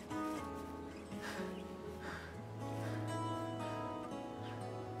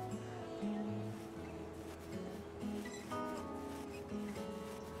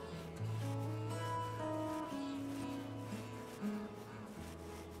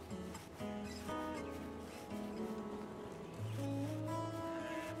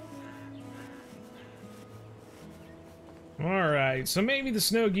 Alright, so maybe the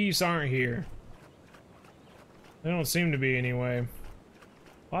snow geese aren't here. They don't seem to be anyway.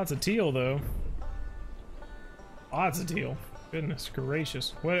 Lots of teal though. Lots of teal. Goodness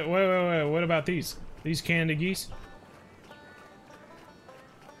gracious. Wait, what about these? These Canada geese?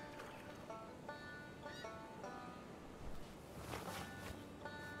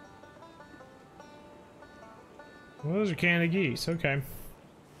 Well, those are Canada geese, okay.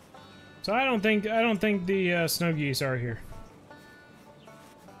 So I don't think the snow geese are here.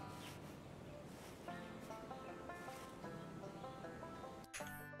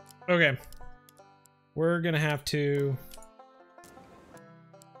 Okay. We're gonna have to...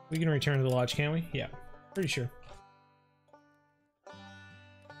 We can return to the lodge, can we? Yeah, pretty sure.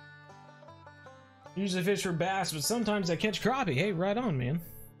 Usually fish for bass, but sometimes I catch crappie. Hey, right on, man.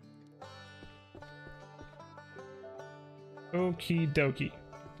 Okie dokie.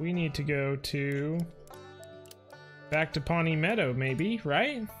 We need to go to... Back to Pawnee Meadow, maybe,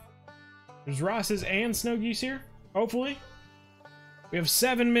 right? There's Ross's and snow geese here, hopefully. We have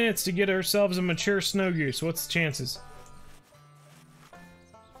 7 minutes to get ourselves a mature snow goose. What's the chances?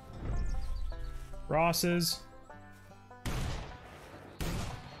 Ross's.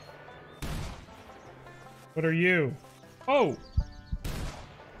 What are you? Oh!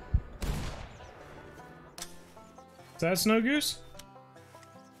 Is that a snow goose?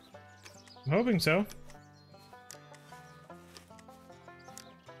 I'm hoping so.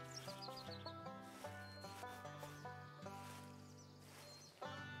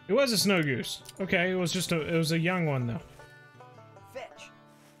 It was a snow goose. Okay, it was a young one though. Fetch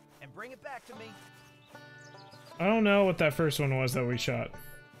and bring it back to me. I don't know what that first one was that we shot.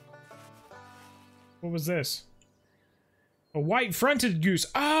 What was this? A white-fronted goose.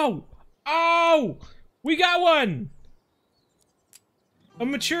 Oh! Oh! We got one! A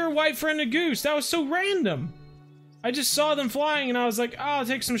mature white-fronted goose. That was so random. I just saw them flying and I was like, oh, I'll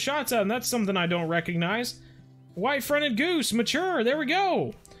take some shots at them. That's something I don't recognize. White-fronted goose. Mature. There we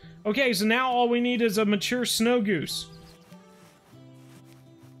go. Okay, so now all we need is a mature snow goose.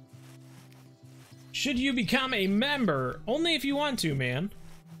 Should you become a member? Only if you want to, man.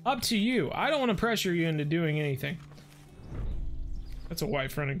 Up to you. I don't want to pressure you into doing anything. That's a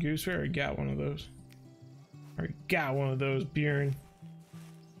white-fronted goose. We already got one of those. Already got one of those, Bjorn.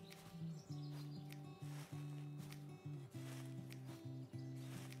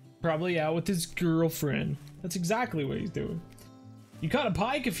 Probably out with his girlfriend. That's exactly what he's doing. You caught a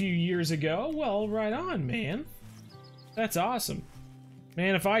pike a few years ago? Well, right on, man. That's awesome.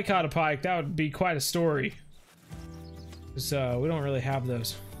 Man, if I caught a pike, that would be quite a story. Because we don't really have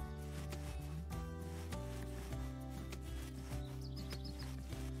those.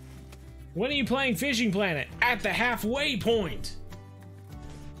 When are you playing Fishing Planet? At the halfway point.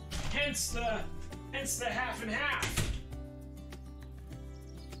 Hence the half and half.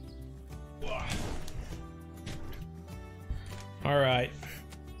 All right,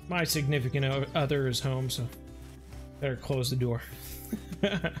 my significant other is home, so better close the door.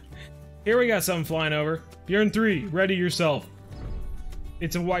 Here we got something flying over. Bjorn 3, ready yourself.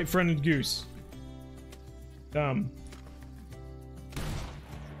 It's a white-fronted goose.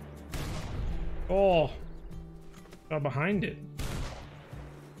 Oh, got behind it.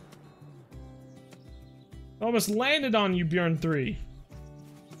 Almost landed on you, Bjorn 3.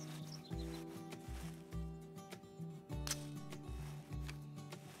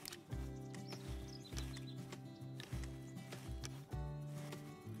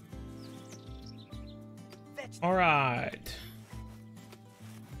 All right.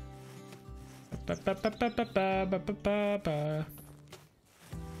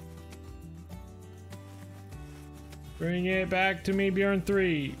 Bring it back to me, Bjorn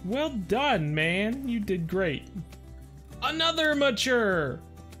 3. Well done, man. You did great. Another mature.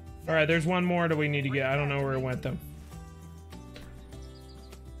 All right, there's one more that we need to get. I don't know where it went though.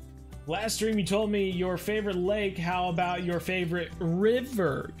 Last stream you told me your favorite lake. How about your favorite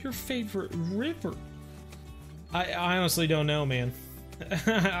river? Your favorite river? I honestly don't know, man.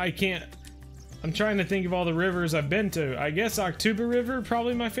 I can't. I'm trying to think of all the rivers I've been to. I guess October River,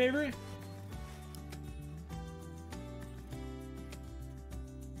 probably my favorite.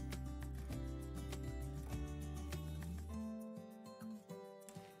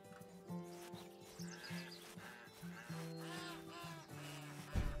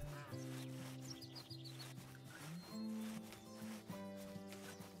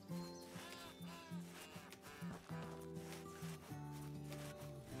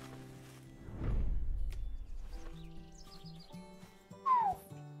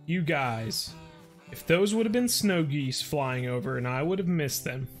 You guys. If those would have been snow geese flying over and I would have missed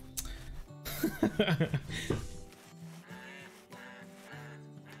them. I'd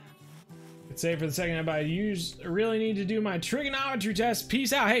say for the second time, I really need to do my trigonometry test.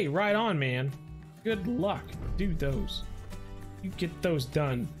 Peace out. Hey, right on, man. Good luck. Do those. You get those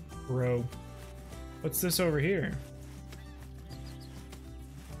done, bro. What's this over here?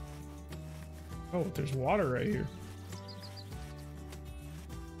 Oh, there's water right here.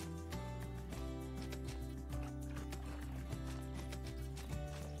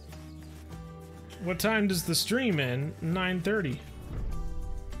 What time does the stream end? 9:30.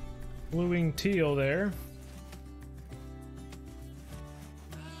 Blue-winged teal there.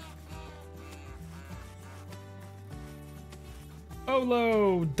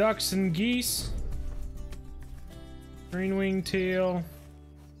 Olo, ducks and geese. Green-winged teal.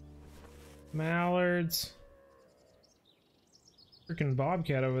 Mallards. Freaking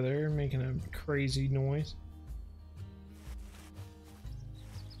bobcat over there making a crazy noise.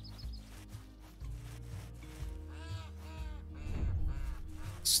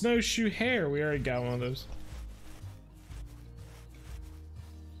 Snowshoe hare, we already got one of those.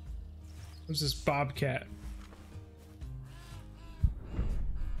 What's this bobcat?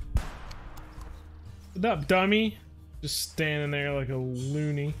 What up, dummy? Just standing there like a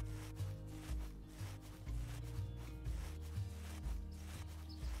loony.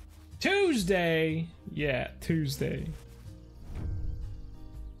 Tuesday! Yeah, Tuesday.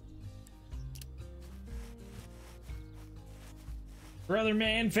 Brother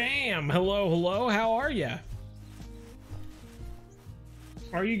man fam, hello, hello, how are ya?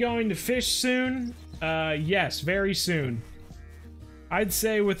 Are you going to fish soon? Yes, very soon. I'd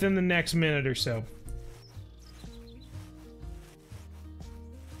say within the next minute or so.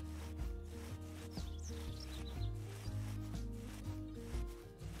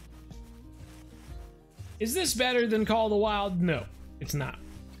 Is this better than Call of the Wild? No, it's not.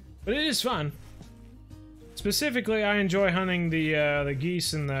 But it is fun. Specifically, I enjoy hunting the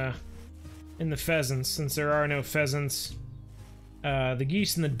geese and the pheasants, since there are no pheasants. The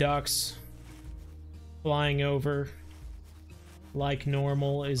geese and the ducks flying over like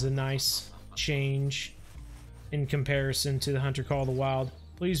normal is a nice change in comparison to the Hunter Call of the Wild.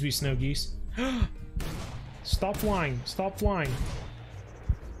 Please be snow geese. Stop flying! Stop flying!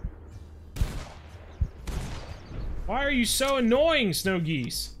 Why are you so annoying, snow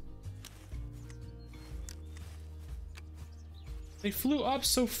geese? They flew up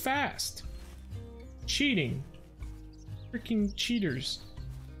so fast. Cheating. Freaking cheaters.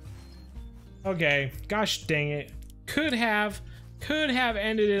 Okay, gosh dang it. Could have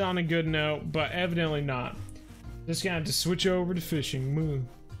ended it on a good note, but evidently not. Just gonna have to switch over to fishing.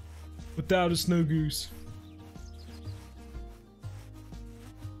 Without a snow goose.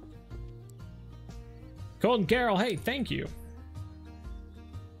 Colton Carroll, hey, thank you.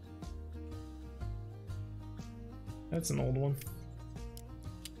 That's an old one.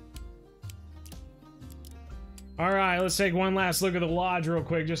 Alright, let's take one last look at the lodge real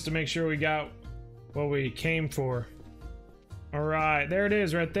quick just to make sure we got what we came for. Alright, there it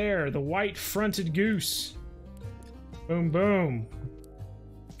is right there. The white-fronted goose. Boom, boom.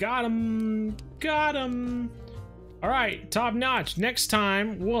 Got him. Got him. Alright, top notch. Next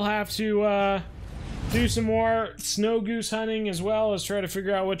time, we'll have to, do some more snow goose hunting as well as try to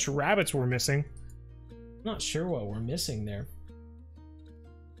figure out which rabbits we're missing. Not sure what we're missing there.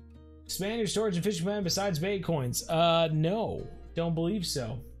 Expand your storage and fishing plan besides bait coins. No, don't believe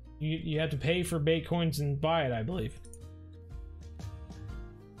so. You have to pay for bait coins and buy it, I believe.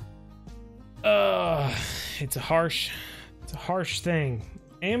 It's a harsh thing.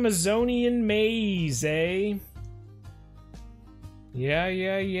 Amazonian maize, eh?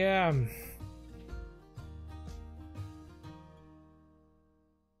 Yeah.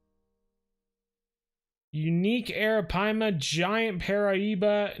 Unique Arapaima, giant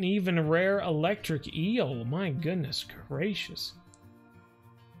Paraiba, and even rare electric eel. My goodness gracious.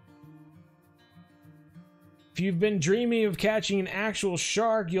 If you've been dreaming of catching an actual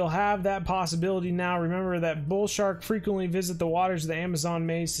shark, you'll have that possibility now. Remember that bull shark frequently visit the waters of the Amazon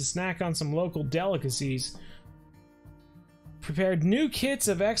maze to snack on some local delicacies. Prepared new kits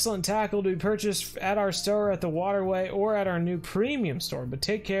of excellent tackle to be purchased at our store at the Waterway or at our new premium store. But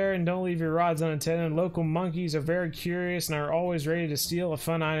take care and don't leave your rods unattended. Local monkeys are very curious and are always ready to steal a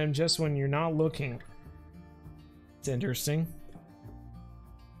fun item just when you're not looking. It's interesting.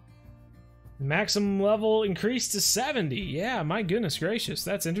 Maximum level increased to 70. Yeah, my goodness gracious,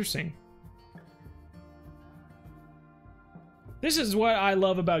 that's interesting. This is what I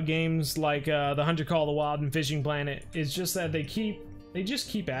love about games like the Hunter Call of the Wild and Fishing Planet. It's just that they keep They just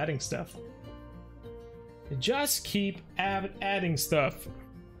keep adding stuff. They just keep adding stuff.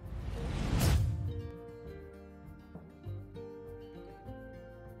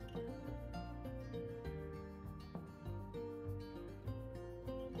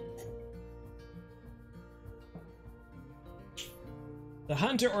 The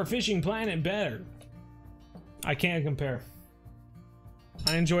hunter or fishing planet better? I can't compare.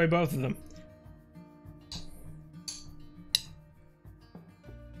 I enjoy both of them.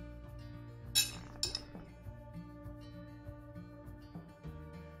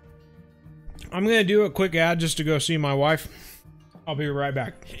 I'm gonna do a quick ad just to go see my wife. I'll be right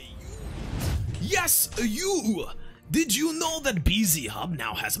back. Yes, you! Did you know that bzhub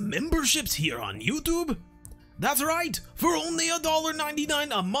now has memberships here on YouTube? That's right, for only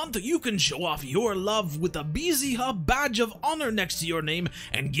 $1.99 a month, you can show off your love with a bzhub badge of honor next to your name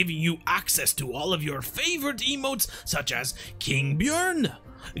and giving you access to all of your favorite emotes such as King Bjorn,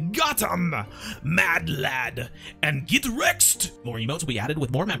 Got 'em, Mad Lad, and Get Rexed. More emotes will be added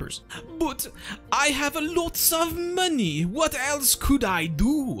with more members. But I have lots of money. What else could I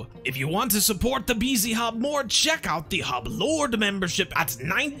do? If you want to support the bzhub more, check out the Hub Lord membership at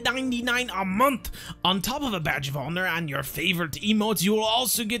 $9.99 a month. On top of a badge of honor and your favorite emotes, you will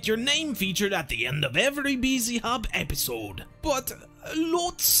also get your name featured at the end of every bzhub episode. But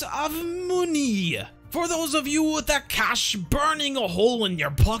lots of money. For those of you with that cash burning a hole in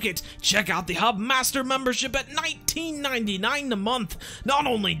your pocket, check out the Hub Master membership at $19.99 a month. Not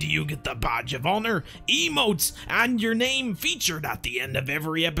only do you get the badge of honor, emotes, and your name featured at the end of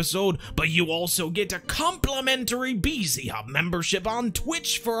every episode, but you also get a complimentary bzhub membership on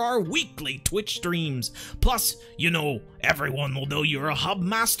Twitch for our weekly Twitch streams. Plus, you know, everyone will know you're a Hub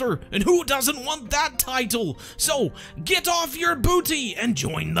Master, and who doesn't want that title? So, get off your booty and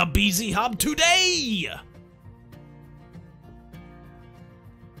join the bzhub today!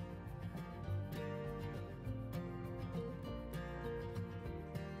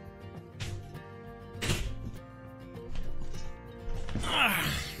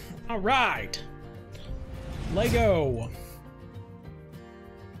 All right, Lego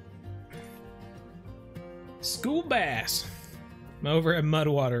school bass. I'm over at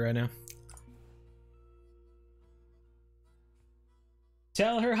Mudwater right now.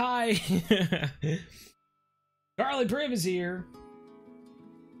 Tell her hi. Carly Priv is here.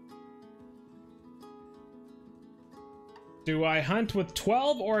 Do I hunt with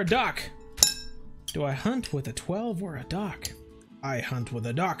 12 or a duck? Do I hunt with a 12 or a duck? I hunt with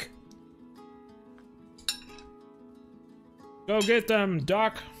a duck. Go get them,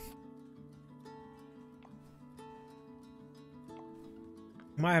 duck.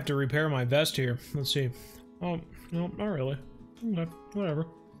 Might have to repair my vest here. Let's see. Oh, no, not really. Okay, whatever.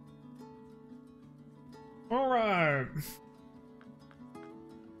 Alright.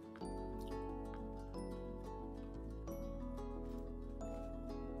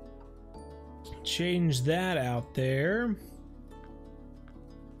 Change that out there.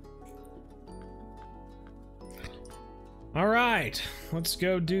 Alright, let's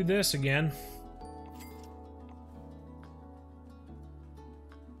go do this again.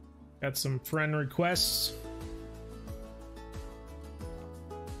 Got some friend requests.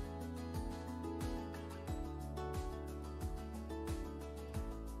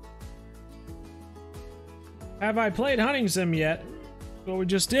 Have I played Hunting Sim yet? Well, we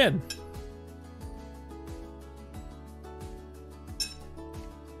just did.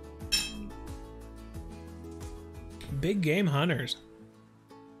 Big game hunters.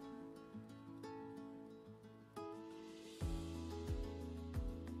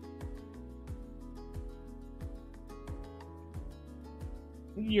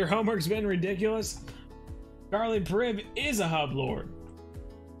 Your homework's been ridiculous. Carly Priv is a Hub Lord.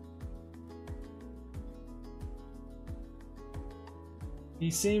 He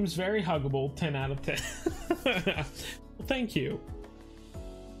seems very huggable, 10 out of 10. Well, thank you.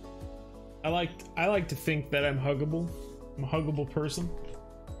 I like to think that I'm huggable. I'm a huggable person.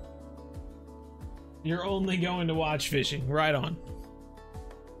 You're only going to watch fishing. Right on.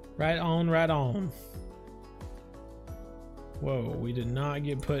 Right on, right on. Whoa, we did not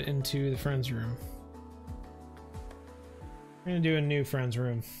get put into the friends room. We're gonna do a new friends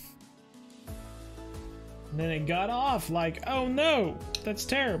room. And then it got off like, oh no, that's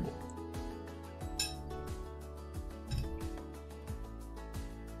terrible.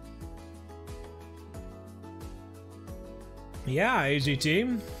 Yeah,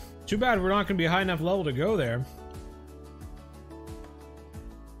 AZT. Too bad we're not gonna be a high enough level to go there.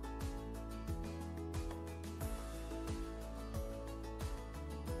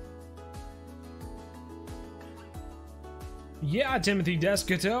 Yeah, Timothy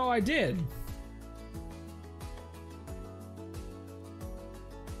Descato, I did.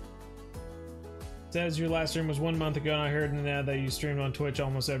 Says your last stream was 1 month ago, and I heard in that you streamed on Twitch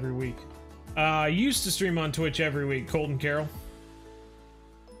almost every week. I used to stream on Twitch every week, Colton Carroll.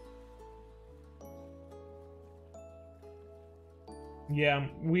 Yeah,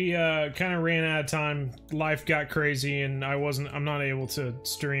 we kind of ran out of time. Life got crazy, and I'm not able to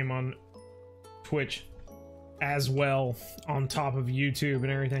stream on Twitch as well on top of YouTube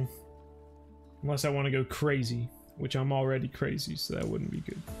and everything. Unless I want to go crazy, which I'm already crazy, so that wouldn't be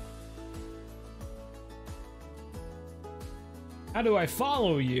good. How do I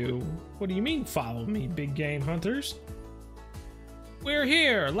follow you? What do you mean follow me, big game hunters? We're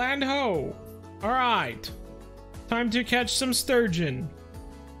here, land ho! Alright. Time to catch some sturgeon.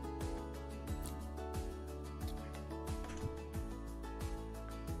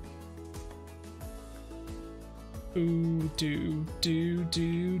 Ooh, do.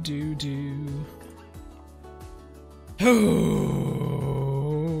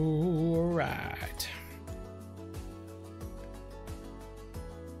 Alright.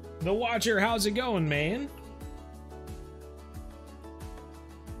 The Watcher, how's it going, man?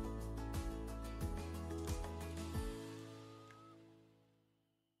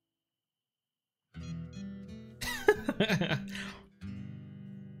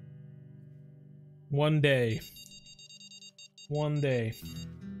 One day. One day.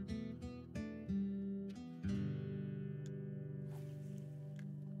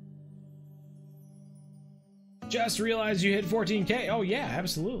 Just realized you hit 14K. Oh yeah,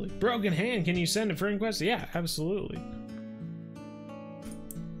 absolutely. Broken hand, can you send a friend request? Yeah, absolutely.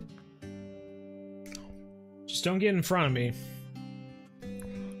 Just don't get in front of me.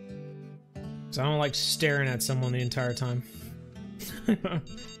 Cause I don't like staring at someone the entire time.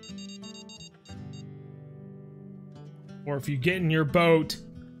 Or if you get in your boat,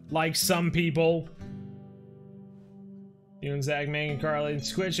 like some people. You and Zach, Megan, Carly, and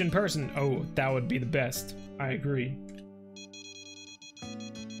Squitch in person. Oh, that would be the best. I agree.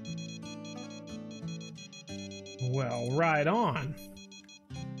 Well, right on.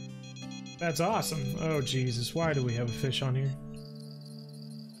 That's awesome. Oh, Jesus. Why do we have a fish on here?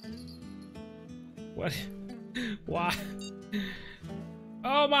 What? Why?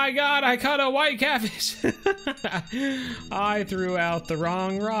 Oh my god, I caught a white catfish! I threw out the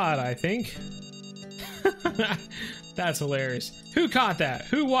wrong rod, I think. That's hilarious. Who caught that?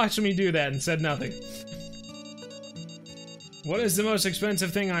 Who watched me do that and said nothing? What is the most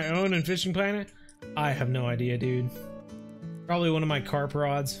expensive thing I own in Fishing Planet? I have no idea, dude. Probably one of my carp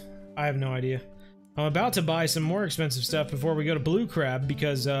rods. I have no idea. I'm about to buy some more expensive stuff before we go to Blue Crab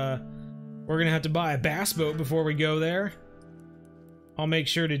because we're gonna have to buy a bass boat before we go there. I'll make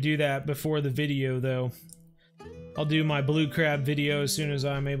sure to do that before the video, though. I'll do my Blue Crab video as soon as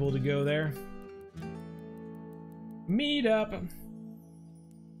I'm able to go there. Meet up.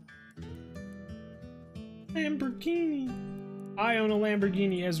 Lamborghini. I own a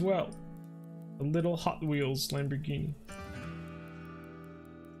Lamborghini as well. A little Hot Wheels Lamborghini.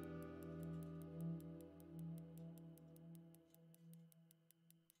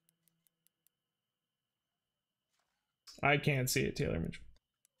 I can't see it, Taylor Mitchell.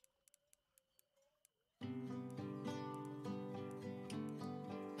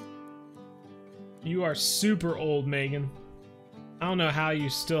 You are super old, Megan. I don't know how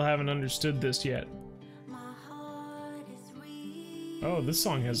you still haven't understood this yet. Oh, this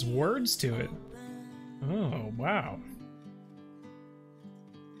song has words to it. Oh, wow.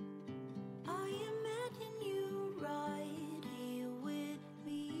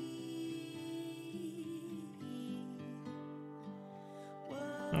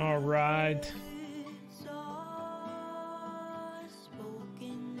 All right.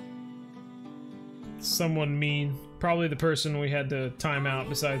 Someone mean. Probably the person we had to time out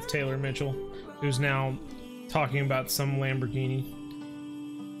besides Taylor Mitchell, who's now talking about some Lamborghini.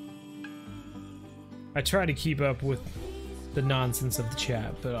 I try to keep up with the nonsense of the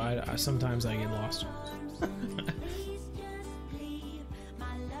chat, but I sometimes I get lost.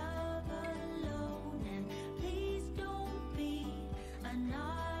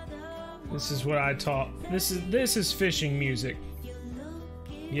 This is what I taught. This is fishing music.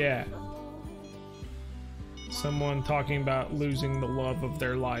 Yeah. Someone talking about losing the love of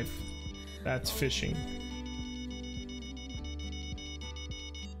their life. That's fishing.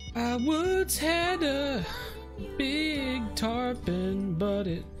 I once had a big tarpon, but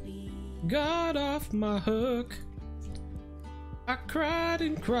it got off my hook. I cried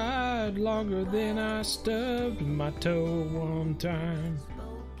and cried longer than I stubbed my toe one time.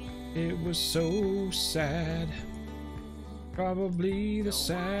 It was so sad. Probably the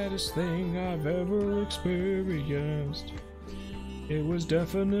saddest thing I've ever experienced. It was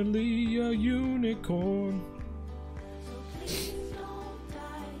definitely a unicorn.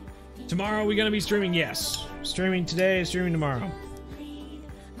 Tomorrow we gonna be streaming? Yes. Streaming today, streaming tomorrow.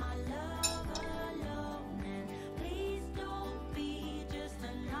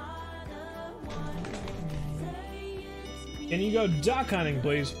 Can you go duck hunting,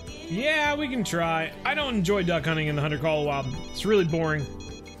 please? Yeah, we can try. I don't enjoy duck hunting in the Hunter Call Wild. It's really boring.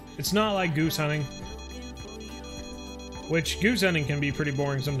 It's not like goose hunting. Which, goose hunting can be pretty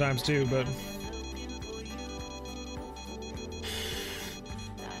boring sometimes too, but...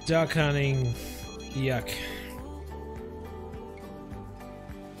 duck hunting... yuck.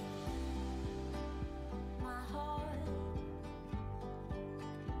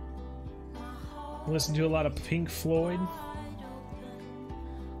 Listen to a lot of Pink Floyd.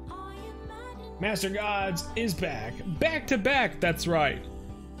 Master Gods is back. Back to back, that's right.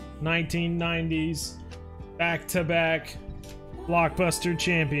 1990s. Back to back. Blockbuster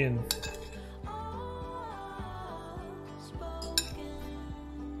champion.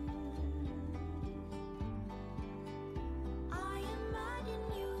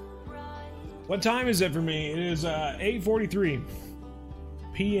 What time is it for me? It is 8:43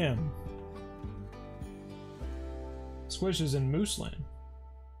 p.m. Squish is in Mooseland.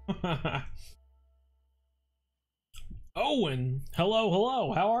 Owen,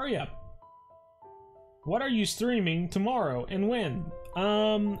 hello, how are ya? What are you streaming tomorrow and when?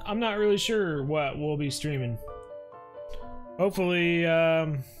 I'm not really sure what we'll be streaming. Hopefully,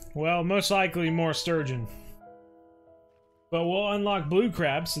 well, most likely more sturgeon. But we'll unlock blue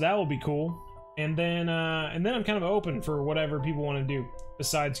crab, so that will be cool. And then I'm kind of open for whatever people want to do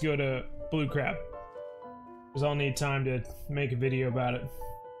besides go to blue crab. Because I'll need time to make a video about it.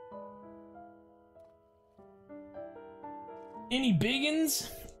 Any biggins?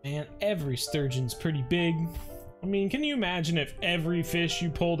 Man, every sturgeon's pretty big. I mean, can you imagine if every fish you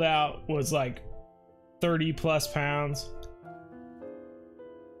pulled out was like 30 plus pounds?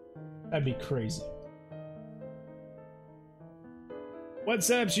 That'd be crazy. What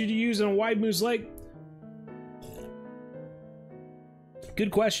setup should you use on a Wide Moose Lake?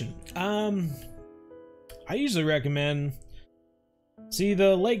 Good question. I usually recommend... See,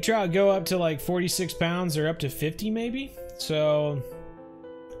 the lake trout go up to like 46 pounds or up to 50 maybe? So...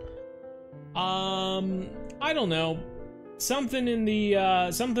 I don't know. Something in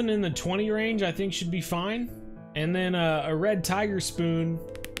the 20 range I think should be fine. And then a red tiger spoon.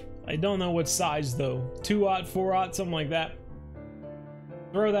 I don't know what size though. 2/0, 4/0, something like that.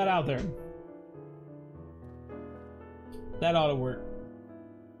 Throw that out there. That ought to work.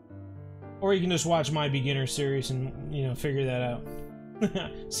 Or you can just watch my beginner series and, you know, figure that out.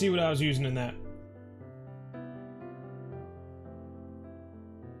 See what I was using in that.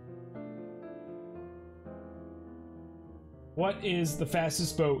 What is the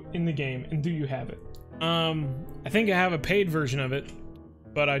fastest boat in the game, and do you have it? I think I have a paid version of it,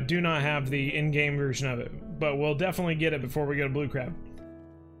 but I do not have the in-game version of it. But we'll definitely get it before we go to Blue Crab.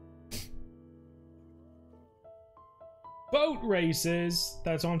 Boat races,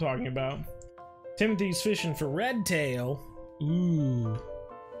 that's what I'm talking about. Timothy's fishing for red tail. Ooh,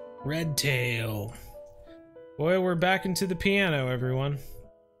 red tail. Boy, we're back into the piano, everyone.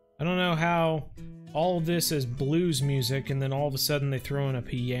 I don't know how all of this is blues music and then all of a sudden they throw in a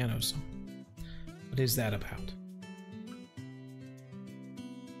piano song. What is that about?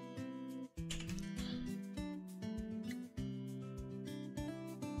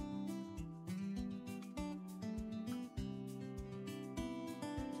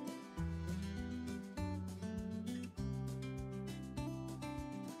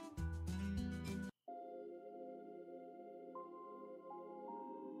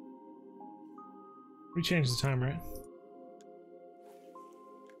 We changed the time, right?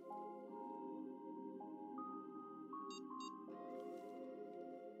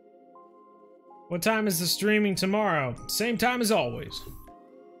 What time is the streaming tomorrow? Same time as always.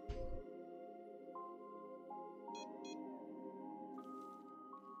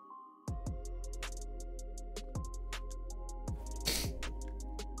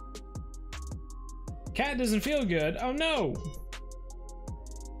 Cat doesn't feel good. Oh no!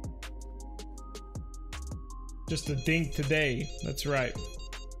 Just a dink today. That's right.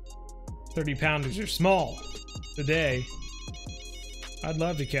 30 pounders are small today. I'd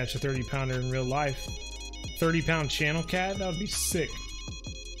love to catch a 30 pounder in real life. 30 pound channel cat? That would be sick.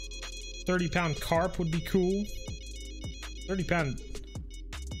 30 pound carp would be cool. 30 pound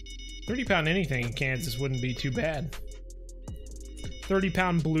anything in Kansas wouldn't be too bad. 30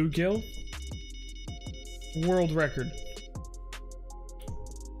 pound bluegill. World record.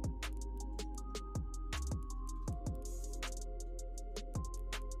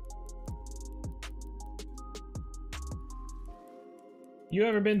 You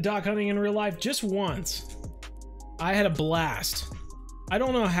ever been duck hunting in real life? Just once. I had a blast. I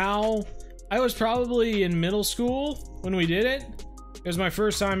don't know how. I was probably in middle school when we did it. It was my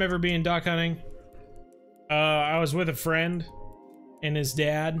first time ever being duck hunting. I was with a friend and his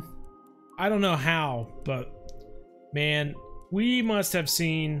dad. I don't know how, but man, we must have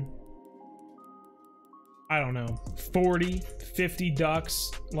seen, I don't know, 40, 50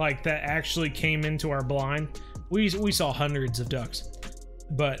 ducks like that actually came into our blind. We saw hundreds of ducks,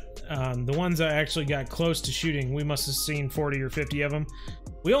 but the ones that actually got close to shooting, we must have seen 40 or 50 of them.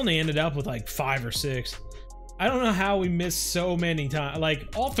 We only ended up with like 5 or 6. I don't know how we missed so many times, like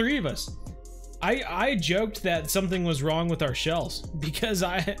all 3 of us. I joked that something was wrong with our shells because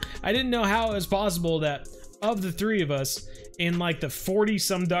I didn't know how it was possible that of the 3 of us, in like the 40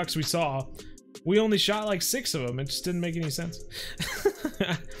 some ducks we saw, we only shot like 6 of them. It just didn't make any sense.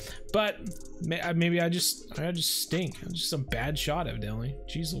 But maybe I just stink. I'm just a bad shot evidently.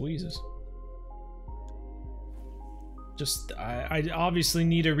 Jeez Louises. Just I obviously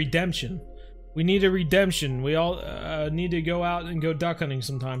need a redemption. We need a redemption. We all need to go out and go duck hunting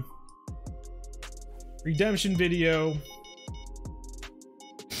sometime. Redemption video.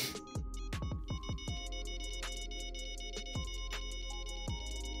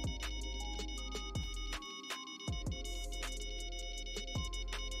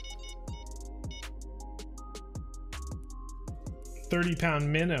 £30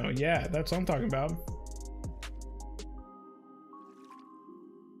 minnow. Yeah, that's what I'm talking about.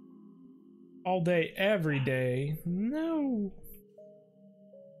 All day, every day. No.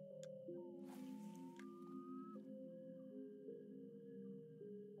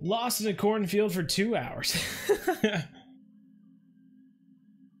 Lost in a cornfield for 2 hours.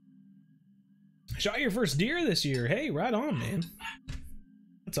 Shot your first deer this year. Hey, right on, man.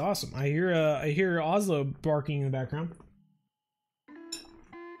 That's awesome. I hear Oslo barking in the background.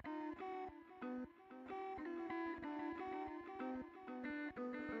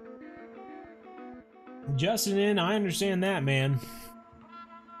 Justin in, I understand that, man.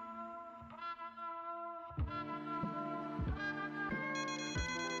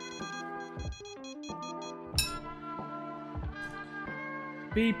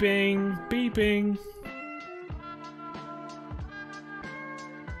 Beeping, beeping.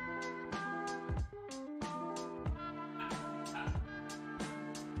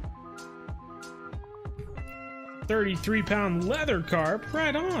 £33 leather carp.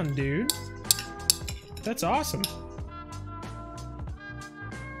 Right on, dude. That's awesome.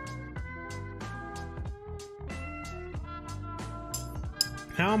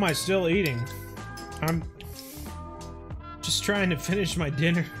 How am I still eating? I'm just trying to finish my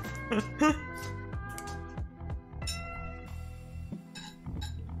dinner.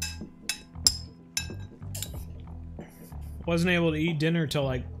 Wasn't able to eat dinner till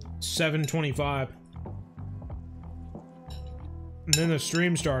like 7:25. And then the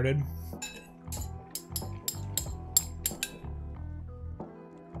stream started.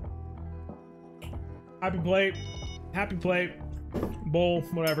 Happy plate, bowl,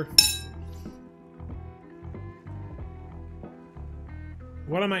 whatever.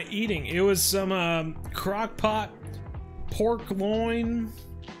 What am I eating? It was some crock pot pork loin,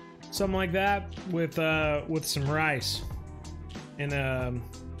 something like that, with some rice and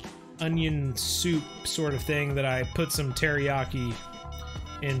onion soup sort of thing that I put some teriyaki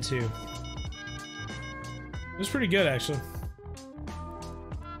into. It was pretty good, actually.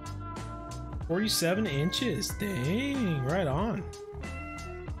 47 inches. Dang, right on.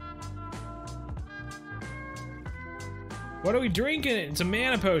 What are we drinking? It's a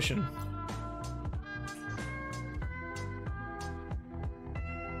mana potion.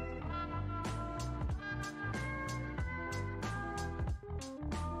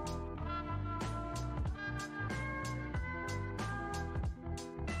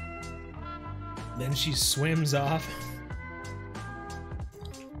 Then she swims off.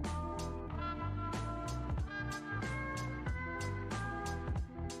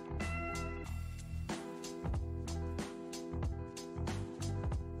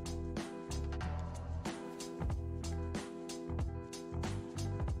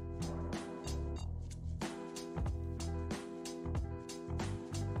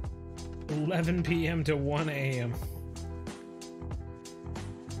 $11 p.m. to 1 a.m.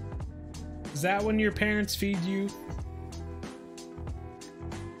 Is that when your parents feed you?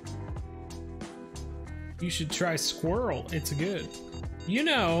 You should try squirrel. It's good. You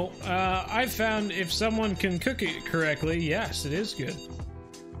know, I've found if someone can cook it correctly, yes, it is good.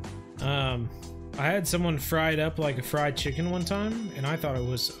 I had someone fry it up like a fried chicken one time, and I thought it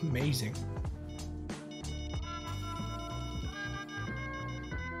was amazing.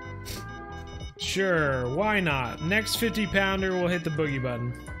 Sure, why not? Next 50-pounder, we'll hit the boogie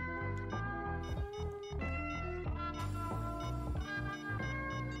button.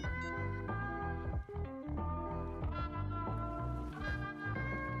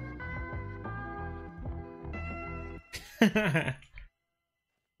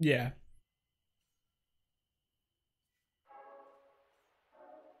 Yeah.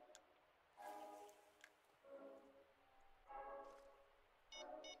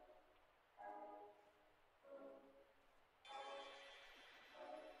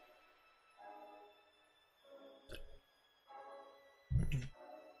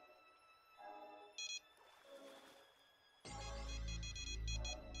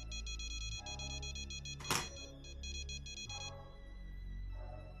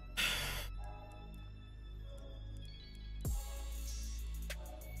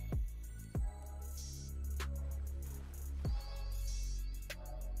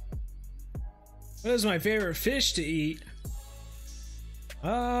 What is my favorite fish to eat?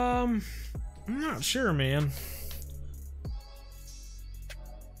 I'm not sure, man.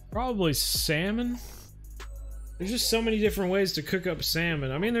 Probably salmon. There's just so many different ways to cook up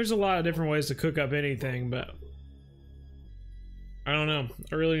salmon. I mean, there's a lot of different ways to cook up anything, but I don't know.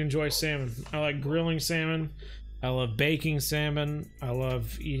 I really enjoy salmon. I like grilling salmon. I love baking salmon. I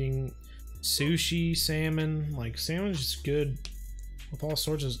love eating sushi salmon. Like, salmon's just good with all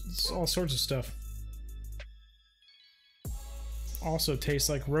sorts of stuff. Also tastes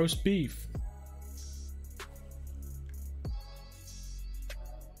like roast beef. I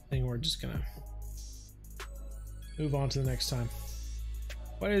think we're just gonna move on to the next time.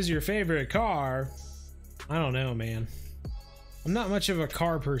 What is your favorite car? I don't know, man. I'm not much of a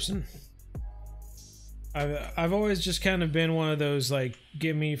car person. I've always just kind of been one of those, like,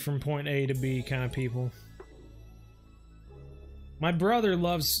 get me from point A to B kind of people. My brother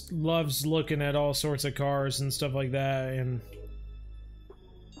loves looking at all sorts of cars and stuff like that, and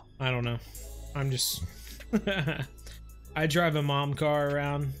I don't know. I'm just I drive a mom car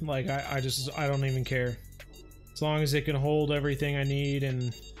around. Like, I don't even care. As long as it can hold everything I need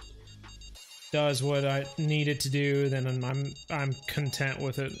and does what I need it to do, then I'm content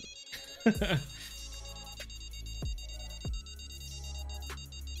with it.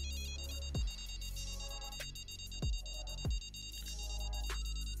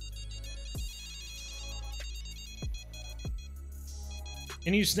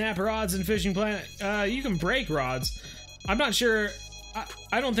 Can you snap rods in Fishing Planet? You can break rods. I'm not sure.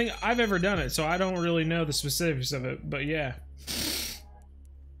 I don't think I've ever done it, so I don't really know the specifics of it, but yeah.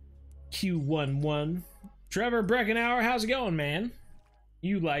 Q11. Trevor Breckenauer, how's it going, man?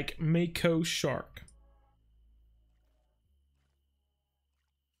 You like Mako Shark.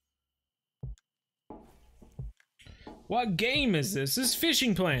 What game is this? This is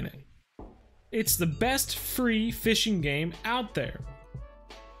Fishing Planet. It's the best free fishing game out there.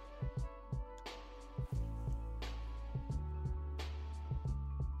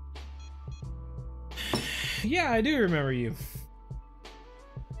 Yeah, I do remember you.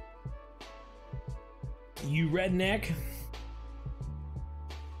 You redneck.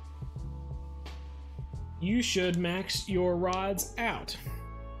 You should max your rods out.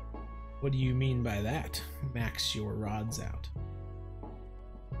 What do you mean by that? Max your rods out.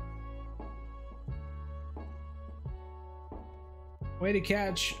 Way to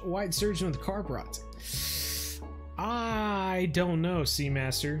catch white sturgeon with carp rods. I don't know,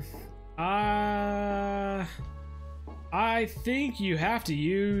 Seamaster. I think you have to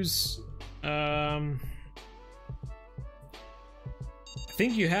use I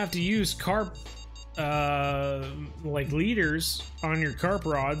think you have to use carp like leaders on your carp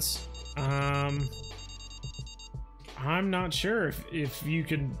rods. I'm not sure if you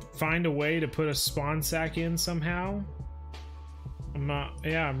can find a way to put a spawn sack in somehow.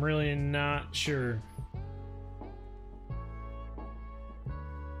 I'm really not sure.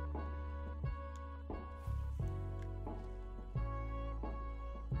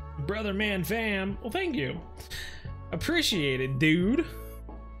 Brother man fam, well, thank you. Appreciate it, dude.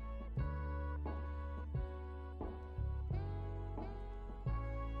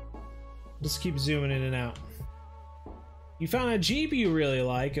 Let's keep zooming in and out. You found a Jeep you really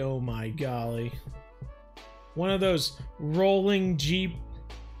like. Oh my golly. One of those rolling Jeep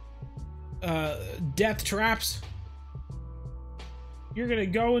death traps. You're gonna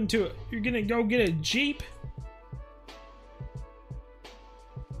go get a Jeep?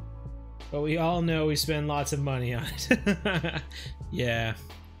 But we all know we spend lots of money on it. Yeah.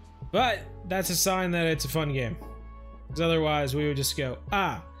 But that's a sign that it's a fun game. Because otherwise we would just go,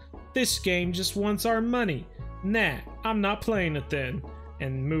 ah, this game just wants our money. Nah, I'm not playing it then.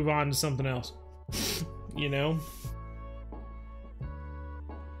 And move on to something else. You know?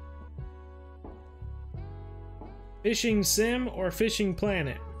 Fishing sim or fishing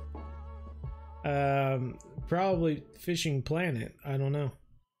planet? Probably fishing planet. I don't know.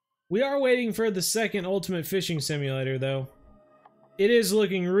 We are waiting for the second Ultimate Fishing Simulator, though. It is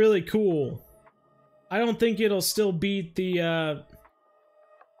looking really cool. I don't think it'll still beat the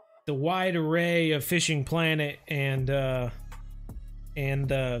wide array of Fishing Planet and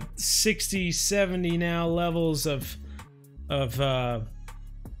 60, 70 now levels of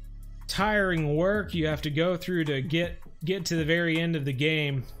tiring work you have to go through to get to the very end of the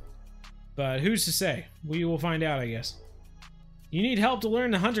game. But who's to say? We will find out, I guess. You need help to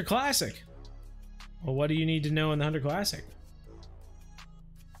learn the Hunter Classic. Well, what do you need to know in the Hunter Classic?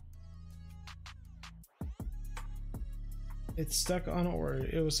 It's stuck on order.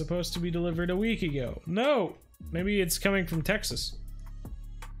 It was supposed to be delivered a week ago. No! Maybe it's coming from Texas.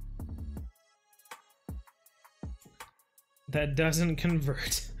 That doesn't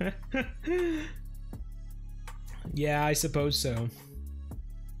convert. Yeah, I suppose so.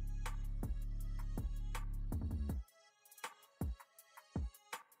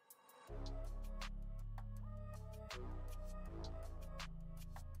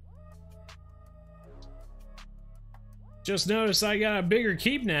 Just noticed I got a bigger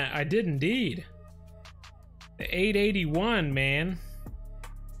keep net. I did indeed. The 881, man.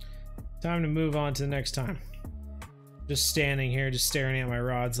 Time to move on to the next time. Just standing here, just staring at my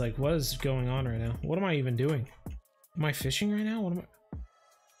rods like, what is going on right now? What am I even doing? Am I fishing right now? What am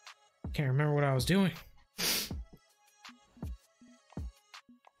I can't remember what I was doing.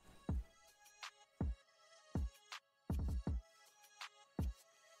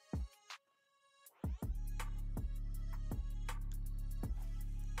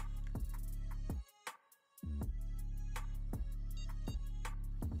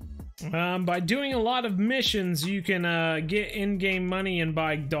 By doing a lot of missions, you can get in-game money and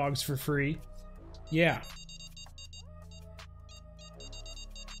buy dogs for free. Yeah.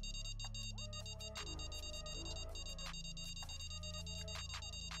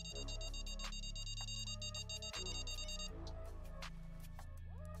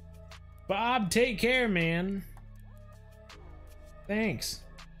 Bob, take care, man. Thanks.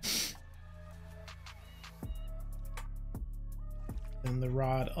 And the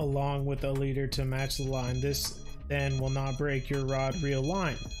rod along with a leader to match the line. This then will not break your rod reel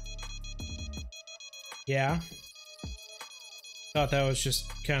line. Yeah. Thought that was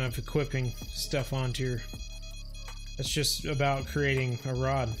just kind of equipping stuff onto your... That's just about creating a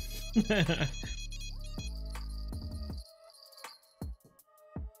rod.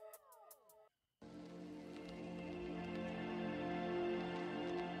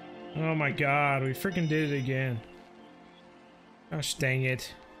 Oh my god, we freaking did it again. Gosh dang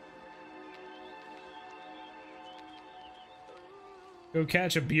it. Go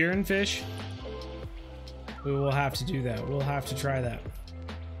catch a Bjorn fish? We will have to do that. We'll have to try that.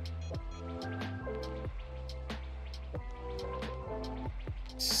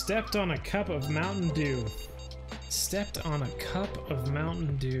 Stepped on a cup of Mountain Dew. Stepped on a cup of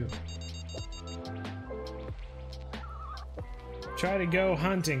Mountain Dew. Try to go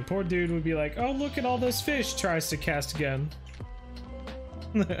hunting. Poor dude would be like, oh, look at all those fish. Tries to cast a gun.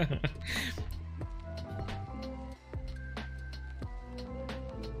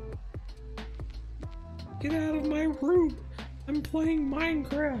 Get out of my room. I'm playing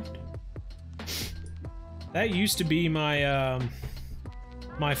Minecraft. That used to be my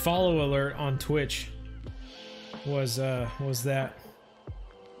my follow alert on Twitch. Was that.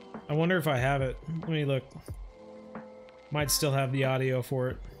 I wonder if I have it. Let me look. Might still have the audio for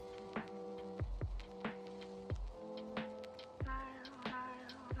it.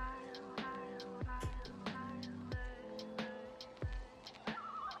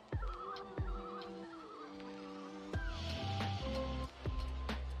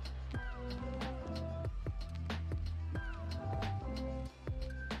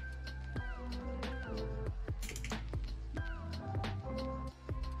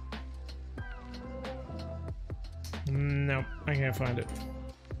 Nope, I can't find it.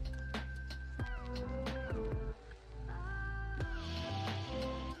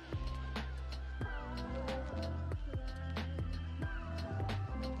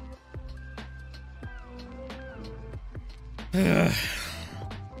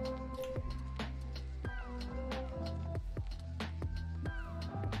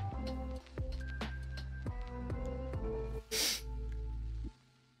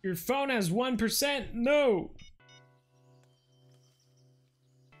 Your phone has 1%? No!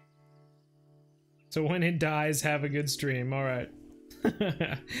 So when it dies, have a good stream. Alright.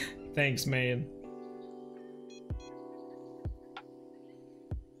 Thanks, man.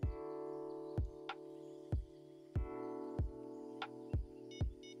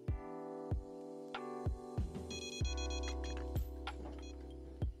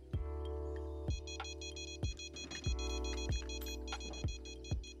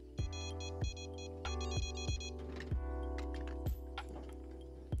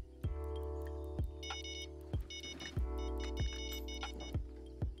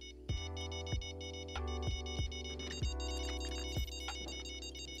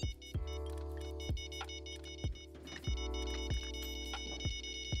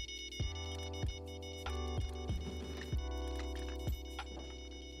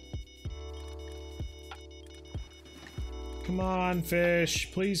 Come on,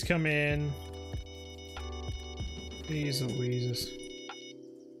 fish. Please come in. Please, Louises.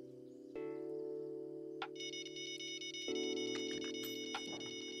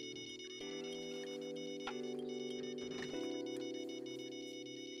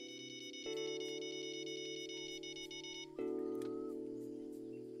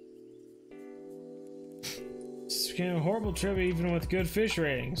 It's getting a horrible trip even with good fish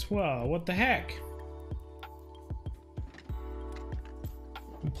ratings. Well, what the heck?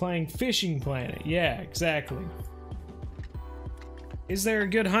 I'm playing Fishing Planet. Yeah, exactly. Is there a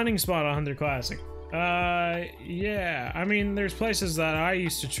good hunting spot on Hunter Classic? Yeah. I mean, there's places that I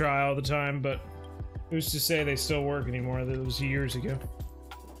used to try all the time, but who's to say they still work anymore? That was years ago.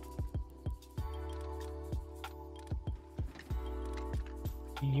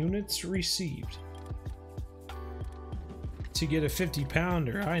 Units received. To get a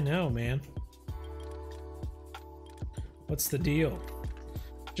 50-pounder. I know, man. What's the deal?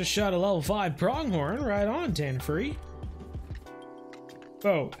 Just shot a level 5 pronghorn. Right on, Tan-Free.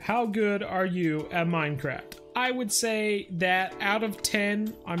 Bo, how good are you at Minecraft? I would say that out of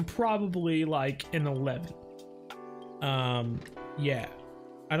 10, I'm probably like an 11. Yeah.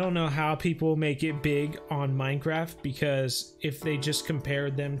 I don't know how people make it big on Minecraft, because if they just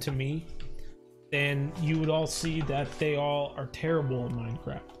compared them to me, then you would all see that they all are terrible in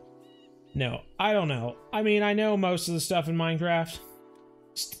Minecraft. No, I don't know. I mean, I know most of the stuff in Minecraft.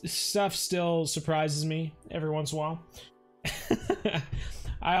 Stuff still surprises me every once in a while.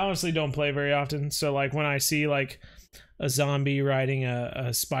 I honestly don't play very often, so like when I see like a zombie riding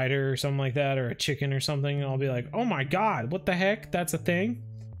a spider or something like that, or a chicken or something, I'll be like, oh my god, what the heck? That's a thing?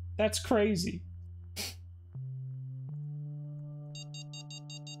 That's crazy.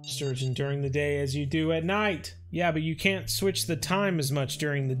 Sturgeon during the day as you do at night. Yeah, but you can't switch the time as much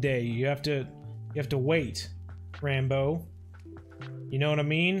during the day. You have to wait, Rambo. You know what I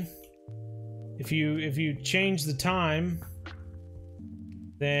mean? If you change the time,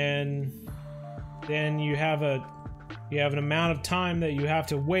 then you have an amount of time that you have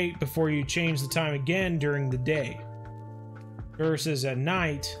to wait before you change the time again during the day. Versus at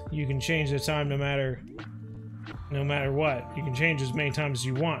night, you can change the time no matter what. You can change as many times as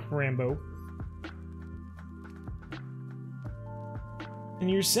you want, Rambo. And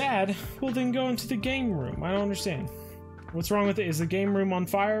you're sad? Well, then go into the game room. I don't understand. What's wrong with it? Is the game room on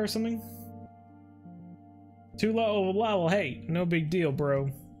fire or something? Too low of a level? Hey, no big deal, bro.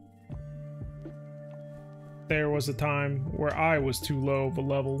 There was a time where I was too low of a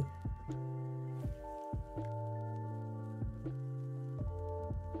level.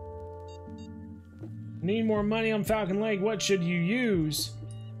 Need more money on Falcon Lake. What should you use?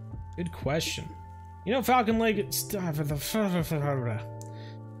 Good question. You know, Falcon Lake is still one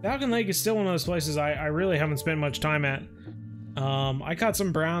of those places I really haven't spent much time at. I caught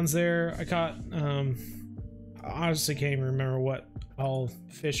some browns there. I caught I honestly can't even remember what all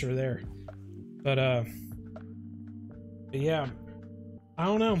fish are there. But yeah, I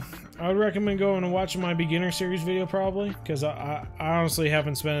don't know. I would recommend going and watching my beginner series video probably, because I honestly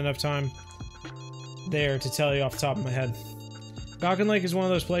haven't spent enough time there to tell you off the top of my head. Falcon Lake is one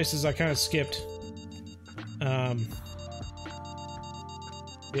of those places I kind of skipped.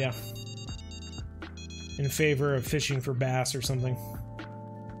 Yeah. In favor of fishing for bass or something.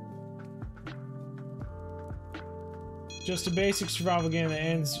 Just a basic survival game that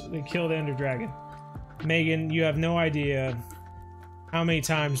ends they killed Ender Dragon. Megan, you have no idea how many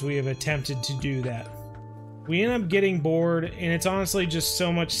times we have attempted to do that. We end up getting bored, and it's honestly just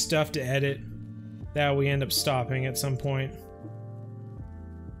so much stuff to edit that we end up stopping at some point.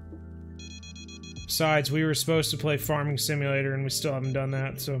 Besides, we were supposed to play Farming Simulator, and we still haven't done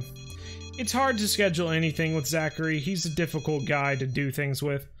that, so... It's hard to schedule anything with Zachary. He's a difficult guy to do things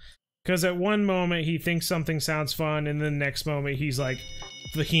with. Because at one moment, he thinks something sounds fun, and then the next moment, he's, like,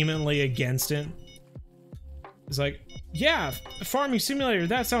 vehemently against it. He's like, yeah, Farming Simulator,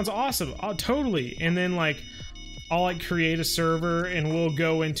 that sounds awesome. Oh, totally. And then, like, I'll, like, create a server, and we'll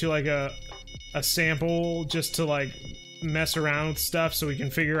go into, like, a sample just to, like, mess around with stuff so we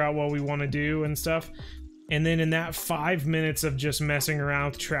can figure out what we want to do and stuff. And then in that 5 minutes of just messing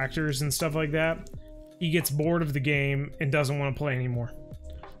around with tractors and stuff like that, he gets bored of the game and doesn't want to play anymore.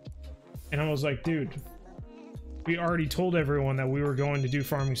 And I was like, dude, we already told everyone that we were going to do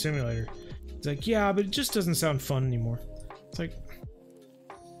Farming Simulator. He's like, yeah, but it just doesn't sound fun anymore. It's like,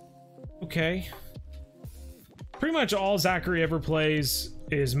 okay. Pretty much all Zachary ever plays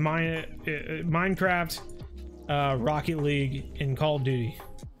is Minecraft, Rocket League, and Call of Duty.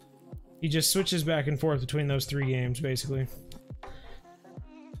 He just switches back and forth between those 3 games, basically.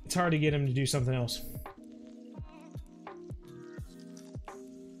 It's hard to get him to do something else.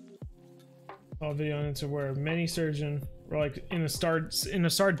 All video on Insta where many sturgeon were like in a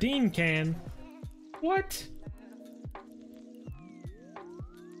sardine can. What?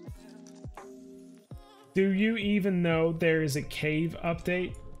 Do you even know there is a cave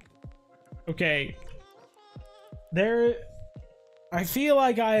update? Okay. I feel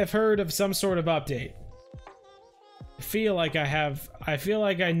like I have heard of some sort of update. I feel like I have. I feel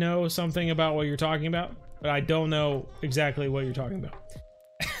like I know something about what you're talking about, but I don't know exactly what you're talking about.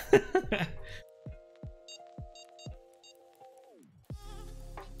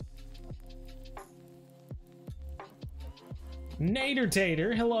 Nader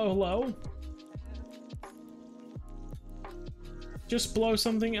Tater, hello, hello. Just blow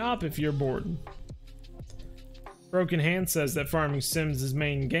something up if you're bored. Broken Hand says that Farming Sim's his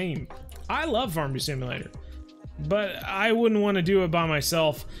main game. I love Farming Simulator, but I wouldn't want to do it by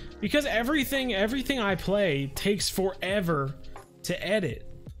myself because everything I play takes forever to edit.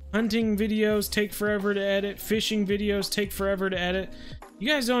 Hunting videos take forever to edit. Fishing videos take forever to edit. You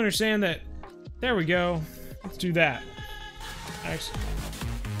guys don't understand that. There we go. Let's do that. Actually,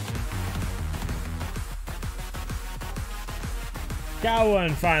 got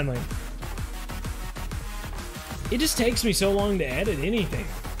one finally. It just takes me so long to edit anything.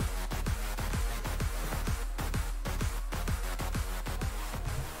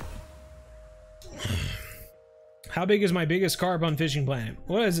 How big is my biggest carp on Fishing Planet?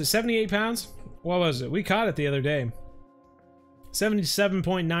 What is it, 78 pounds? What was it? We caught it the other day.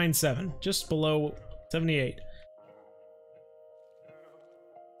 77.97, just below 78.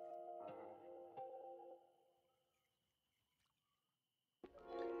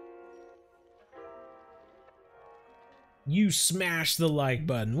 You smash the like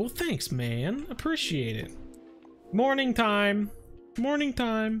button. Well, thanks, man. Appreciate it. Morning time. Morning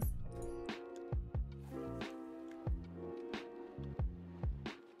time.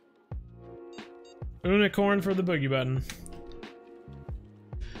 Unicorn for the boogie button.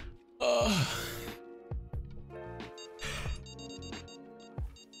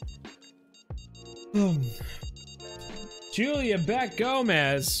 Julia Beck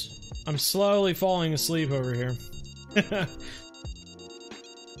Gomez. I'm slowly falling asleep over here.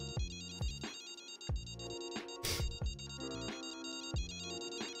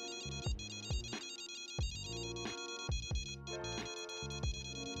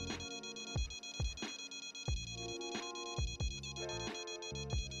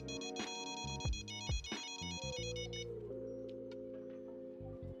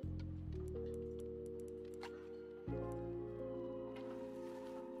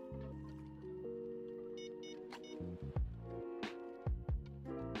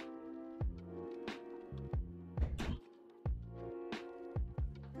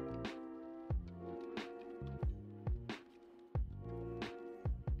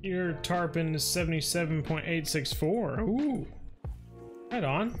 Your tarpon is 77.864. Ooh. Right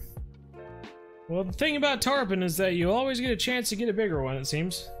on. Well, the thing about tarpon is that you always get a chance to get a bigger one, it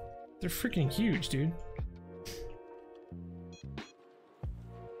seems. They're freaking huge, dude.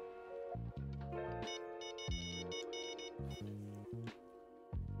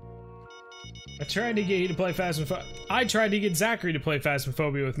 I tried to get you to play Phasmophobia. I tried to get Zachary to play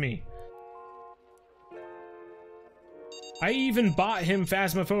Phasmophobia with me. I even bought him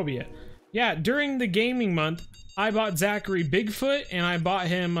Phasmophobia. Yeah, during the gaming month, I bought Zachary Bigfoot and I bought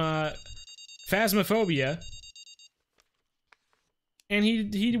him Phasmophobia. And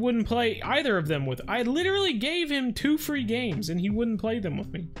he wouldn't play either of them with. I literally gave him 2 free games and he wouldn't play them with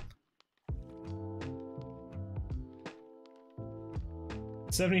me.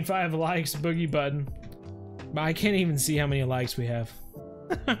 75 likes, boogie button. But I can't even see how many likes we have.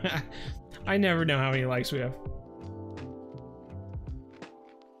 I never know how many likes we have.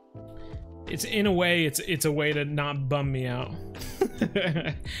 It's in a way, it's a way to not bum me out.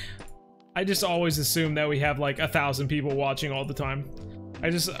 I just always assume that we have like 1,000 people watching all the time. I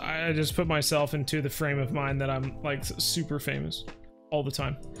just put myself into the frame of mind that I'm like super famous all the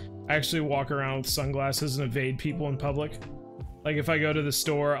time. I actually walk around with sunglasses and evade people in public. Like if I go to the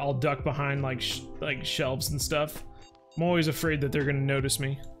store, I'll duck behind like shelves and stuff. I'm always afraid that they're gonna notice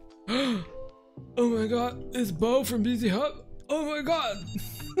me. Oh my god, it's Bo from bzhub. Oh my god.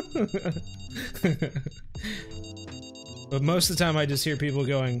 But most of the time I just hear people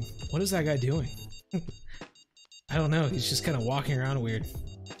going, what is that guy doing? I don't know, he's just kind of walking around weird.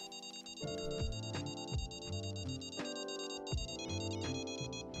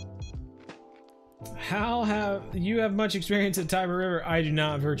 How have you have much experience at Tiber River? I do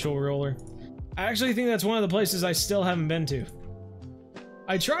not, Virtual Roller. I actually think that's one of the places I still haven't been to.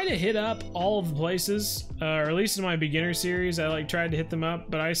 I try to hit up all of the places, or at least in my beginner series, I like tried to hit them up,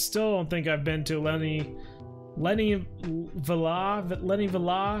 but I still don't think I've been to Lenny Villa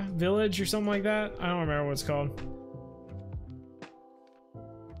Village or something like that. I don't remember what it's called.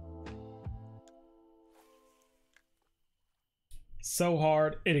 So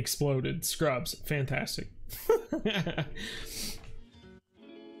hard it exploded. Scrubs, fantastic.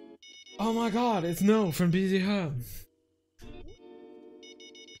 Oh my god, it's No from bzhub.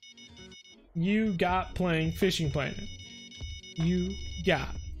 You got playing Fishing Planet. You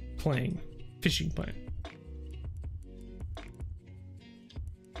got playing Fishing Planet.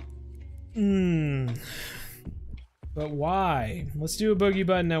 But why? Let's do a boogie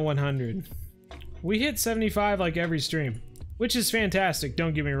button at 100. We hit 75 like every stream, which is fantastic,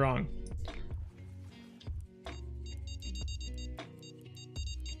 don't get me wrong.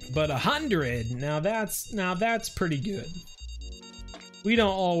 But 100, now that's pretty good. We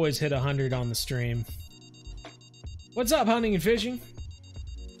don't always hit 100 on the stream. What's up, hunting and fishing?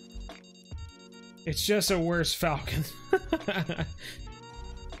 It's just a worse falcon.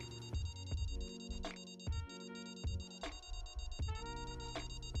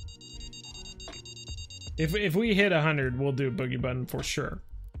 If we hit 100, we'll do a boogie button for sure.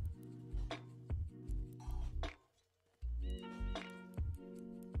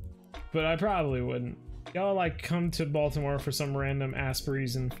 But I probably wouldn't. Y'all like come to Baltimore for some random ass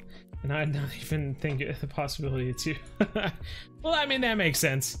reason, and I'd not even think of the possibility to. Well, I mean, that makes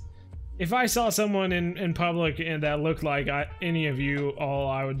sense. If I saw someone in public and that looked like any of you all,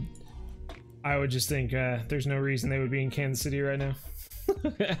 I would just think there's no reason they would be in Kansas City right now.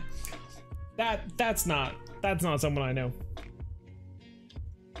 That's not someone I know.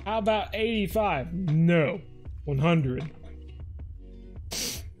 How about 85? No. 100.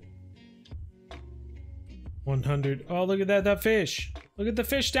 100. Oh, look at that fish. Look at the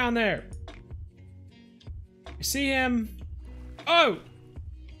fish down there. You see him? Oh!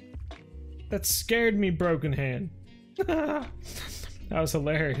 That scared me, broken hand. That was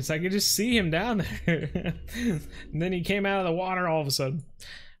hilarious. I could just see him down there. And then he came out of the water all of a sudden.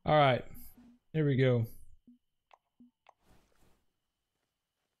 All right. Here we go.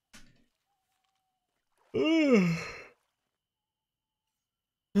 I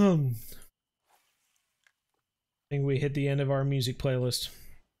think we hit the end of our music playlist.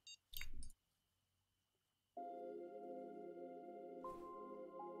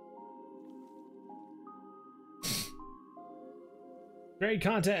 Great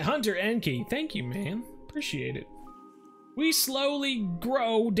content, Hunter Enki. Thank you, man. Appreciate it. We slowly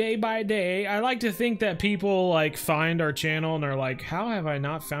grow day by day. I like to think that people like find our channel and are like, how have I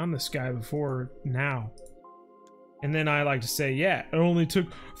not found this guy before now? And then I like to say, yeah, it only took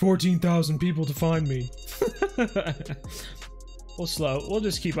 14,000 people to find me. We'll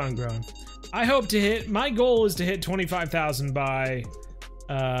just keep on growing. I hope to hit, my goal is to hit 25,000 by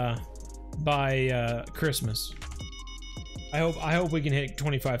Christmas. I hope we can hit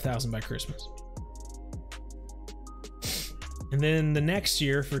 25,000 by Christmas. And then the next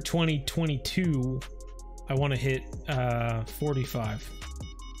year for 2022, I want to hit 45.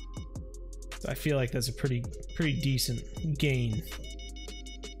 I feel like that's a pretty decent gain,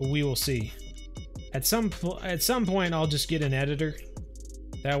 but we will see. At some point, I'll just get an editor.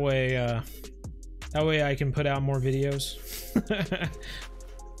 That way I can put out more videos.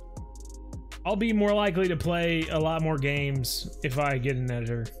 I'll be more likely to play a lot more games if I get an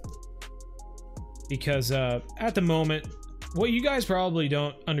editor, because at the moment, what you guys probably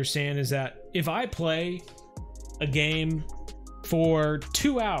don't understand is that if I play a game for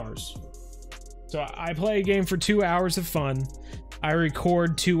 2 hours. So I play a game for 2 hours of fun. I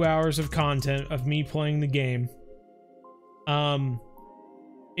record 2 hours of content of me playing the game.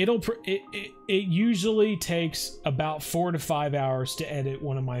 It usually takes about 4 to 5 hours to edit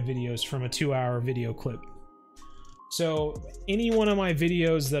one of my videos from a 2-hour video clip. So any one of my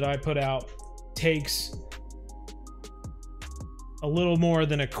videos that I put out takes a little more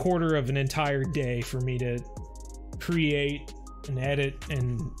than a quarter of an entire day for me to create and edit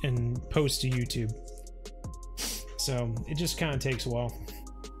and post to YouTube. So it just kind of takes a while.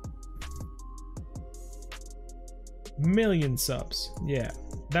 Million subs. Yeah,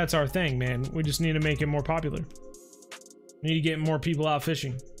 that's our thing, man. We just need to make it more popular. We need to get more people out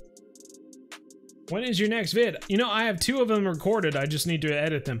fishing. When is your next vid? You know, I have 2 of them recorded. I just need to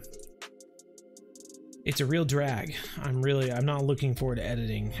edit them. It's a real drag. I'm not looking forward to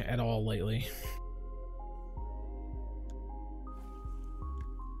editing at all lately.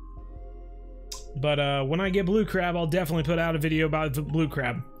 But when I get blue crab, I'll definitely put out a video about the blue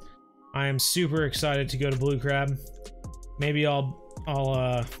crab. I am super excited to go to blue crab. Maybe I'll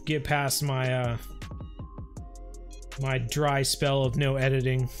I'll get past my my dry spell of no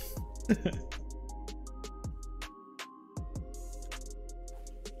editing.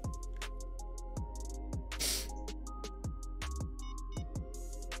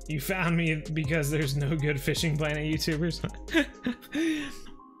 You found me because there's no good Fishing Planet YouTubers.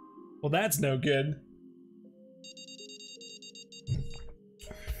 Well, that's no good.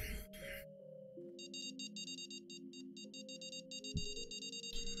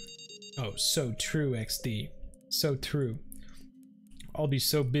 Oh, so true, XD. So true. I'll be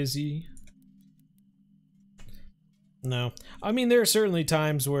so busy. No. I mean, there are certainly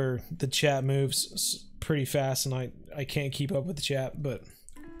times where the chat moves pretty fast and I can't keep up with the chat, but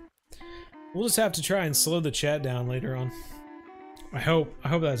we'll just have to try and slow the chat down later on. I hope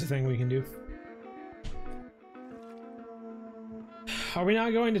that's a thing we can do. Are we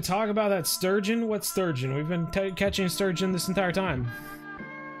not going to talk about that sturgeon? What sturgeon? We've been catching sturgeon this entire time.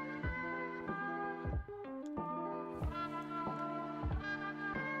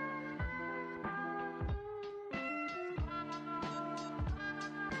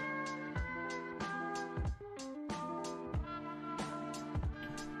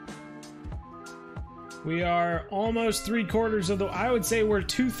 We are almost 3/4 of the... I would say we're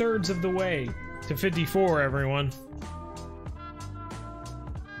 2/3 of the way to 54, everyone.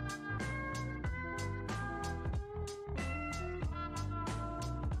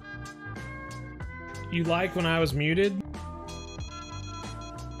 You like when I was muted?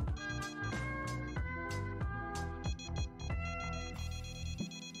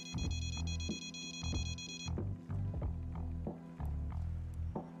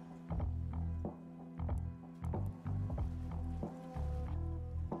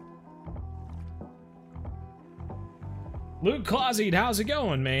 Luke Closet, how's it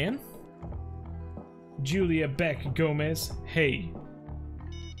going, man? Julia Beck Gomez, hey.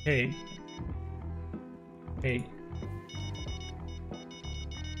 Hey. Hey.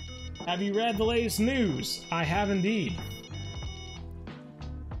 Have you read the latest news? I have indeed.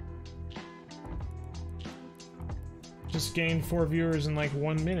 Just gained 4 viewers in like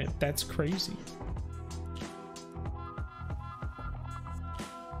 1 minute. That's crazy.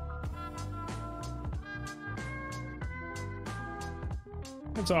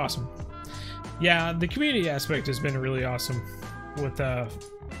 That's awesome. Yeah, the community aspect has been really awesome with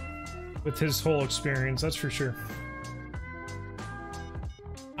his whole experience, that's for sure.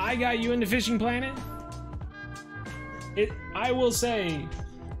 I got you into Fishing Planet. I will say,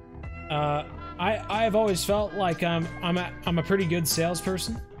 I've always felt like I'm a pretty good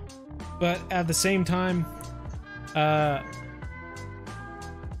salesperson, but at the same time, I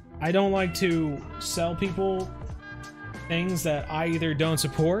don't like to sell people things that I either don't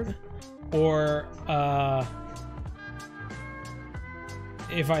support or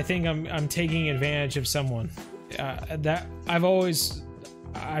if I think I'm taking advantage of someone. That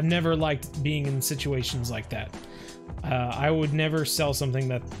I've never liked being in situations like that. I would never sell something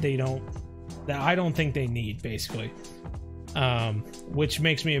that I don't think they need, basically. Which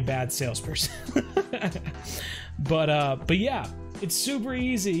makes me a bad salesperson. But yeah, it's super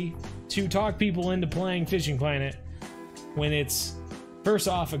easy to talk people into playing Fishing Planet when it's, first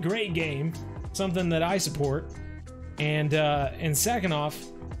off, a great game, something that I support, and second off,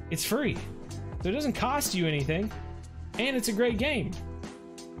 it's free. So it doesn't cost you anything, and it's a great game.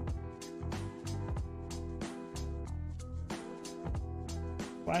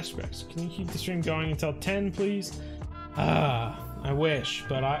 Flashbacks. Can you keep the stream going until 10, please? I wish,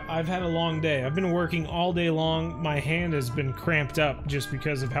 but I've had a long day. I've been working all day long. My hand has been cramped up just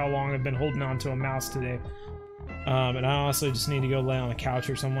because of how long I've been holding on to a mouse today. And I honestly just need to go lay on a couch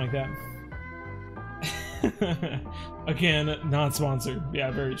or something like that. Again, not sponsored.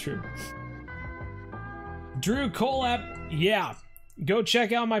 Yeah, very true. Drew Colap, yeah. Go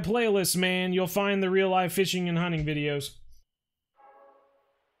check out my playlist, man. You'll find the real life fishing and hunting videos.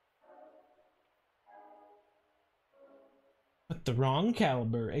 But the wrong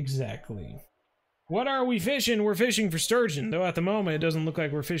caliber, exactly. What are we fishing? We're fishing for sturgeon, though at the moment it doesn't look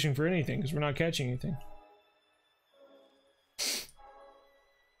like we're fishing for anything because we're not catching anything.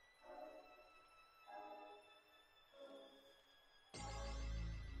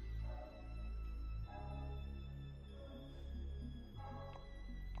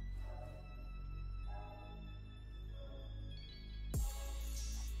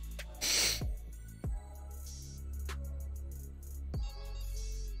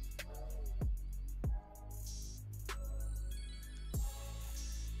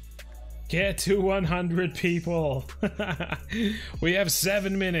 Get to 100 people. We have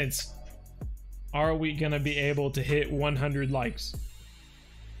 7 minutes. Are we gonna be able to hit 100 likes?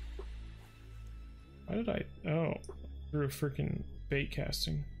 Why did I? Oh, through a freaking bait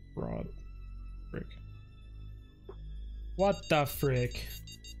casting rod. Frick. What the frick?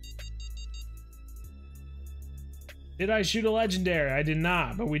 Did I shoot a legendary? I did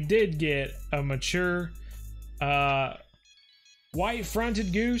not, but we did get a mature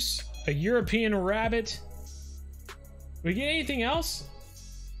white-fronted goose, a European rabbit. Did we get anything else?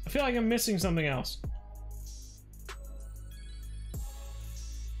 I feel like I'm missing something else.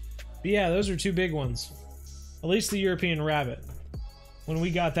 But yeah, those are two big ones. At least the European rabbit. When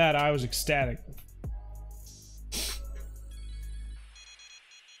we got that, I was ecstatic.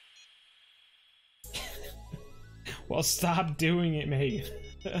 Well, stop doing it, Megan.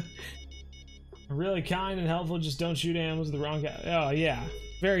 Really kind and helpful, just don't shoot animals with the wrong guy. Oh, yeah.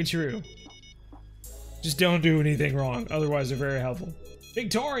 Very true. Just don't do anything wrong, otherwise they're very helpful.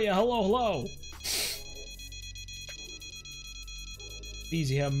 Victoria, hello, hello!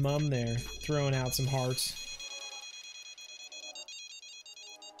 Easy, have Mum there, throwing out some hearts.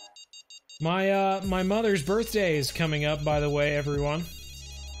 My mother's birthday is coming up, by the way, everyone.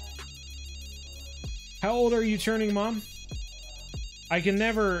 How old are you turning, Mom? I can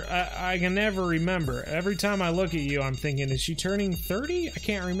never remember. Every time I look at you, I'm thinking, is she turning 30? I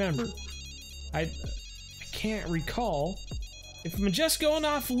can't remember. I can't recall. If I'm just going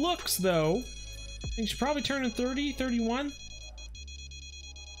off looks, though, I think she's probably turning 30, 31.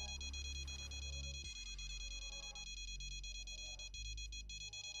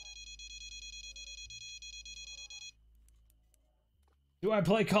 Do I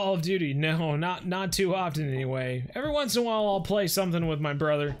play Call of Duty? No, not too often anyway. Every once in a while I'll play something with my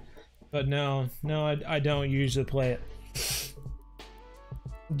brother. But no, I don't usually play it.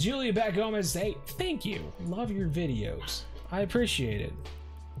 Julia back home and say, thank you. Love your videos. I appreciate it.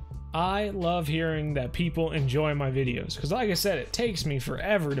 I love hearing that people enjoy my videos. Because like I said, it takes me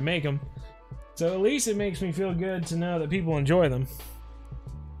forever to make them. So at least it makes me feel good to know that people enjoy them.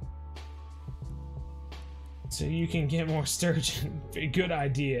 So you can get more sturgeon. Good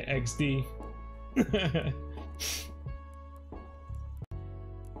idea, XD.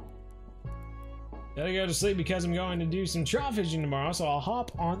 Gotta go to sleep because I'm going to do some trout fishing tomorrow, so I'll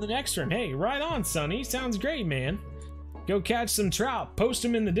hop on the next one. Hey, right on, Sonny. Sounds great, man. Go catch some trout. Post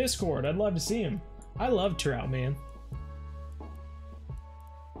them in the Discord. I'd love to see them. I love trout, man.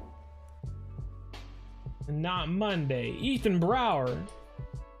 And not Monday. Ethan Brower.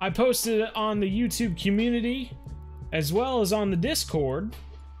 I posted it on the YouTube community as well as on the Discord.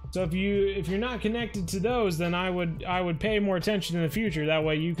 So if you're not connected to those, then I would pay more attention in the future. That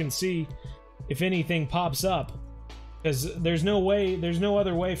way you can see if anything pops up. Because there's no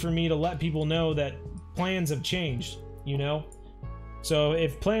other way for me to let people know that plans have changed, you know? So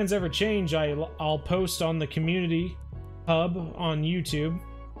if plans ever change, I'll post on the community hub on YouTube.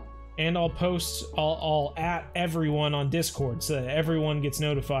 And I'll at everyone on Discord so that everyone gets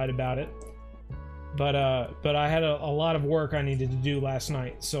notified about it. But I had a lot of work I needed to do last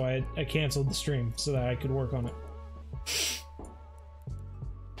night, so I canceled the stream so that I could work on it.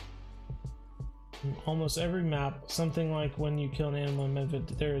 In almost every map, something like when you kill an animal in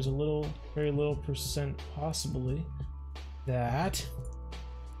Medved, there is very little percent possibly that.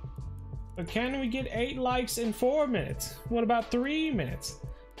 But can we get 8 likes in 4 minutes? What about 3 minutes?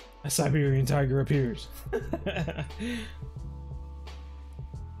 A Siberian tiger appears.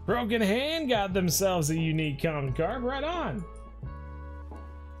 Broken Hand got themselves a unique common carp. Right on.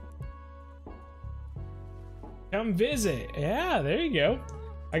 Come visit. Yeah, there you go.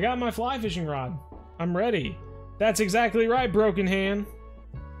 I got my fly fishing rod. I'm ready. That's exactly right, Broken Hand.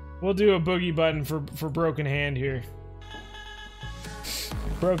 We'll do a boogie button for Broken Hand here.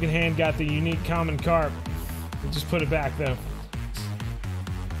 Broken Hand got the unique common carp. We'll just put it back though.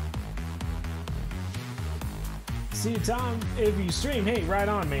 See you, Tom, if you stream. Hey, right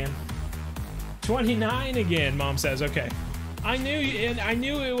on, man. 29 again, Mom says. Okay. I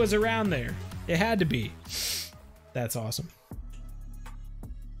knew it was around there. It had to be. That's awesome.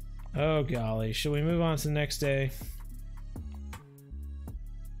 Oh, golly. Should we move on to the next day?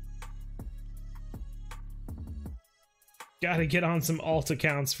 Gotta get on some alt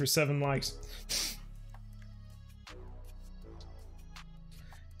accounts for 7 likes.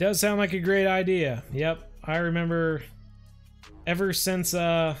 Does sound like a great idea. Yep. I remember ever since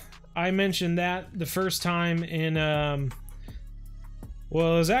I mentioned that the first time in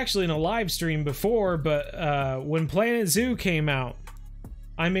well, it was actually in a live stream before, but when Planet Zoo came out,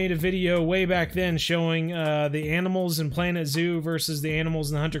 I made a video way back then showing the animals in Planet Zoo versus the animals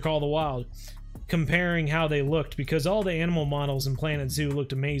in the Hunter Call of the Wild, comparing how they looked, because all the animal models in Planet Zoo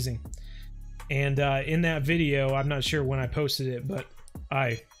looked amazing. And in that video, I'm not sure when I posted it, but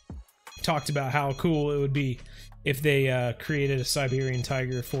I talked about how cool it would be if they created a Siberian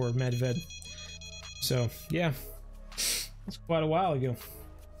tiger for Medved. So yeah, it's quite a while ago.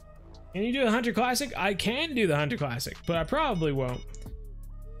 Can you do the Hunter Classic? I can do the Hunter Classic, but I probably won't.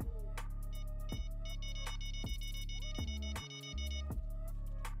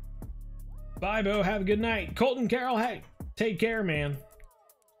 Bye, Bo. Have a good night. Colton Carroll, hey, take care, man.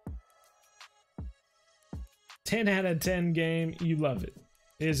 10 out of 10 game. You love it.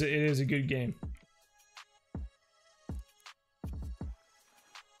 It is a good game.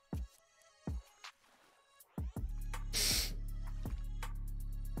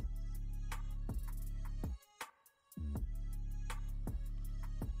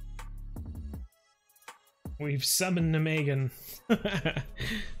 We've summoned Megan.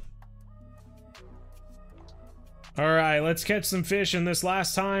 All right, let's catch some fish in this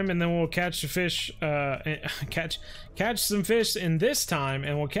last time, and then we'll catch the fish. Catch some fish in this time,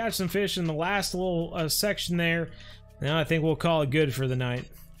 and we'll catch some fish in the last little section there. Now I think we'll call it good for the night.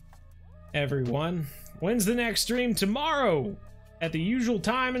 Everyone, when's the next stream? Tomorrow, at the usual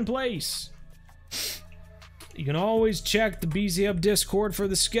time and place. You can always check the bzhub Discord for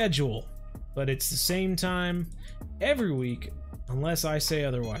the schedule, but it's the same time every week, unless I say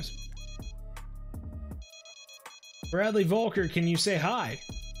otherwise. Bradley Volker, can you say hi?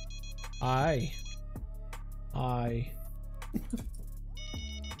 Hi.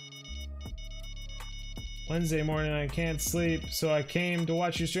 Wednesday morning, I can't sleep, so I came to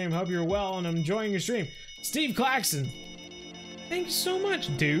watch your stream. Hope you're well and I'm enjoying your stream. Steve Claxton, thank you so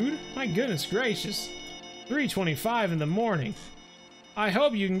much, dude. My goodness gracious. 3:25 in the morning. I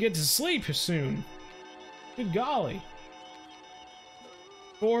hope you can get to sleep soon. Good golly.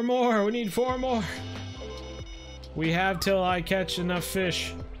 4 more. We need 4 more. We have till I catch enough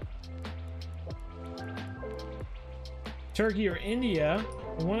fish. Turkey or India,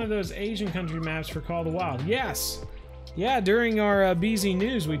 one of those Asian country maps for Call of the Wild. Yes. Yeah, during our BZ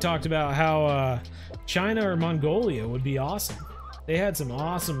News, we talked about how China or Mongolia would be awesome. They had some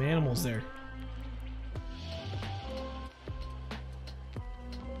awesome animals there.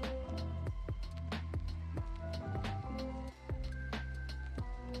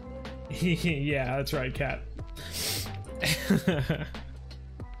 Yeah, that's right, Cat.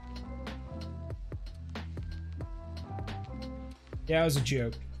 Yeah, it was a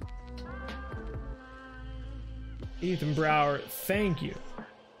joke. Ethan Brower, thank you.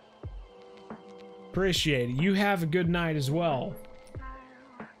 Appreciate it. You have a good night as well.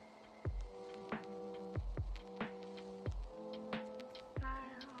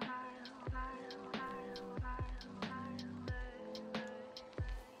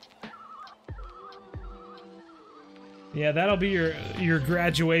 Yeah, that'll be your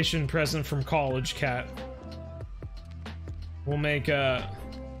graduation present from college, Cat. We'll make Cat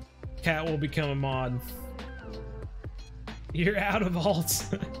will become a mod. You're out of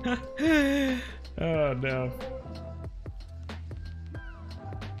alts. Oh no.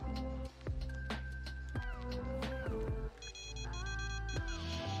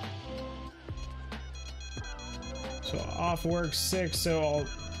 So off work 6, so I'll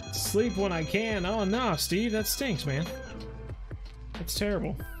sleep when I can. Oh no, Steve, that stinks, man. That's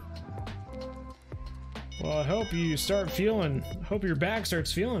terrible. Well, I hope you start feeling, hope your back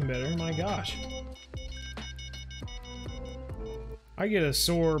starts feeling better. My gosh. I get a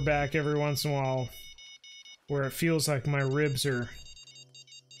sore back every once in a while where it feels like my ribs are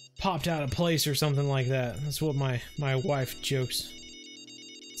popped out of place or something like that. That's what my wife jokes.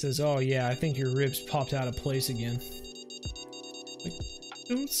 Says, oh yeah, I think your ribs popped out of place again. Like,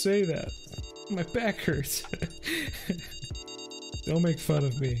 don't say that. My back hurts. Don't make fun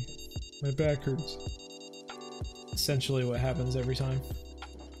of me. My back hurts. Essentially what happens every time.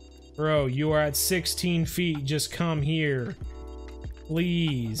 Bro, you are at 16 feet. Just come here.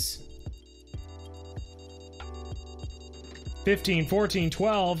 Please. 15, 14,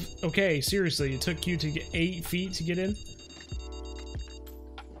 12. Okay, seriously, it took you to get 8 feet to get in?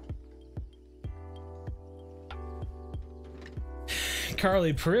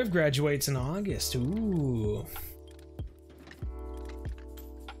 Carly Priv graduates in August. Ooh.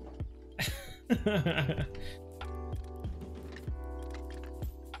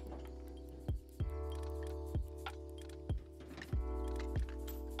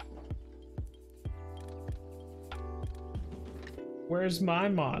 Where's my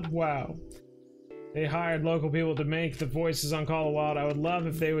mod? Wow. They hired local people to make the voices on Call of Wild. I would love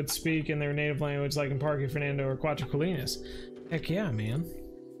if they would speak in their native language like in Parque Fernando or Cuatro Colinas. Heck yeah, man.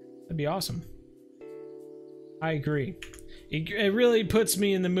 That'd be awesome. I agree. It really puts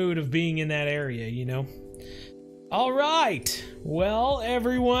me in the mood of being in that area, you know? All right. Well,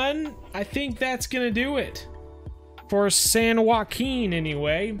 everyone, I think that's going to do it. For San Joaquin,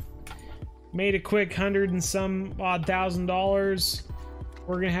 anyway. Made a quick $100 and some odd $1,000.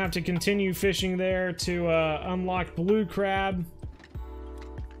 We're going to have to continue fishing there to unlock blue crab.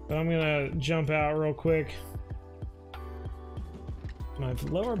 But I'm going to jump out real quick. My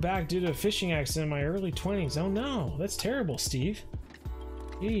lower back due to a fishing accident in my early 20s. Oh no, that's terrible, Steve.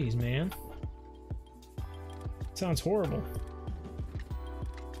 Jeez, man. Sounds horrible.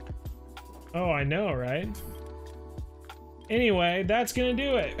 Oh, I know, right? Anyway, that's gonna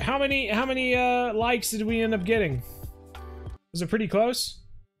do it. How many likes did we end up getting? Was it pretty close?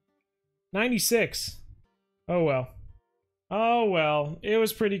 96. Oh well. Oh well, it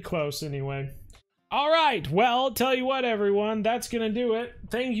was pretty close anyway. All right, well, tell you what, everyone, that's gonna do it.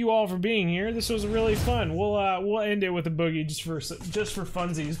 Thank you all for being here. This was really fun. We'll end it with a boogie just for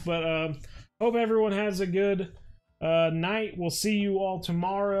funsies. But hope everyone has a good night. We'll see you all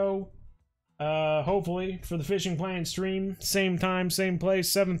tomorrow. Hopefully for the Fishing Planet stream, same time, same place,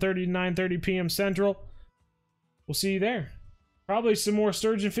 7:30 to 9:30 p.m. Central. We'll see you there. Probably some more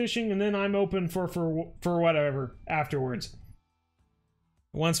sturgeon fishing, and then I'm open for whatever afterwards.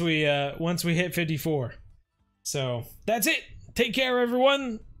 Once we hit 54. So that's it. Take care,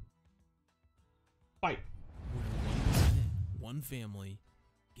 everyone. Bye. One family.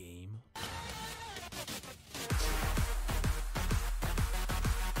 Game.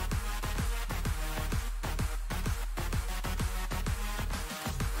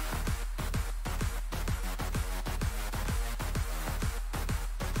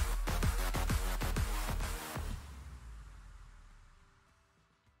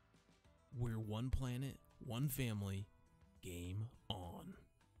 We're one planet, one family, game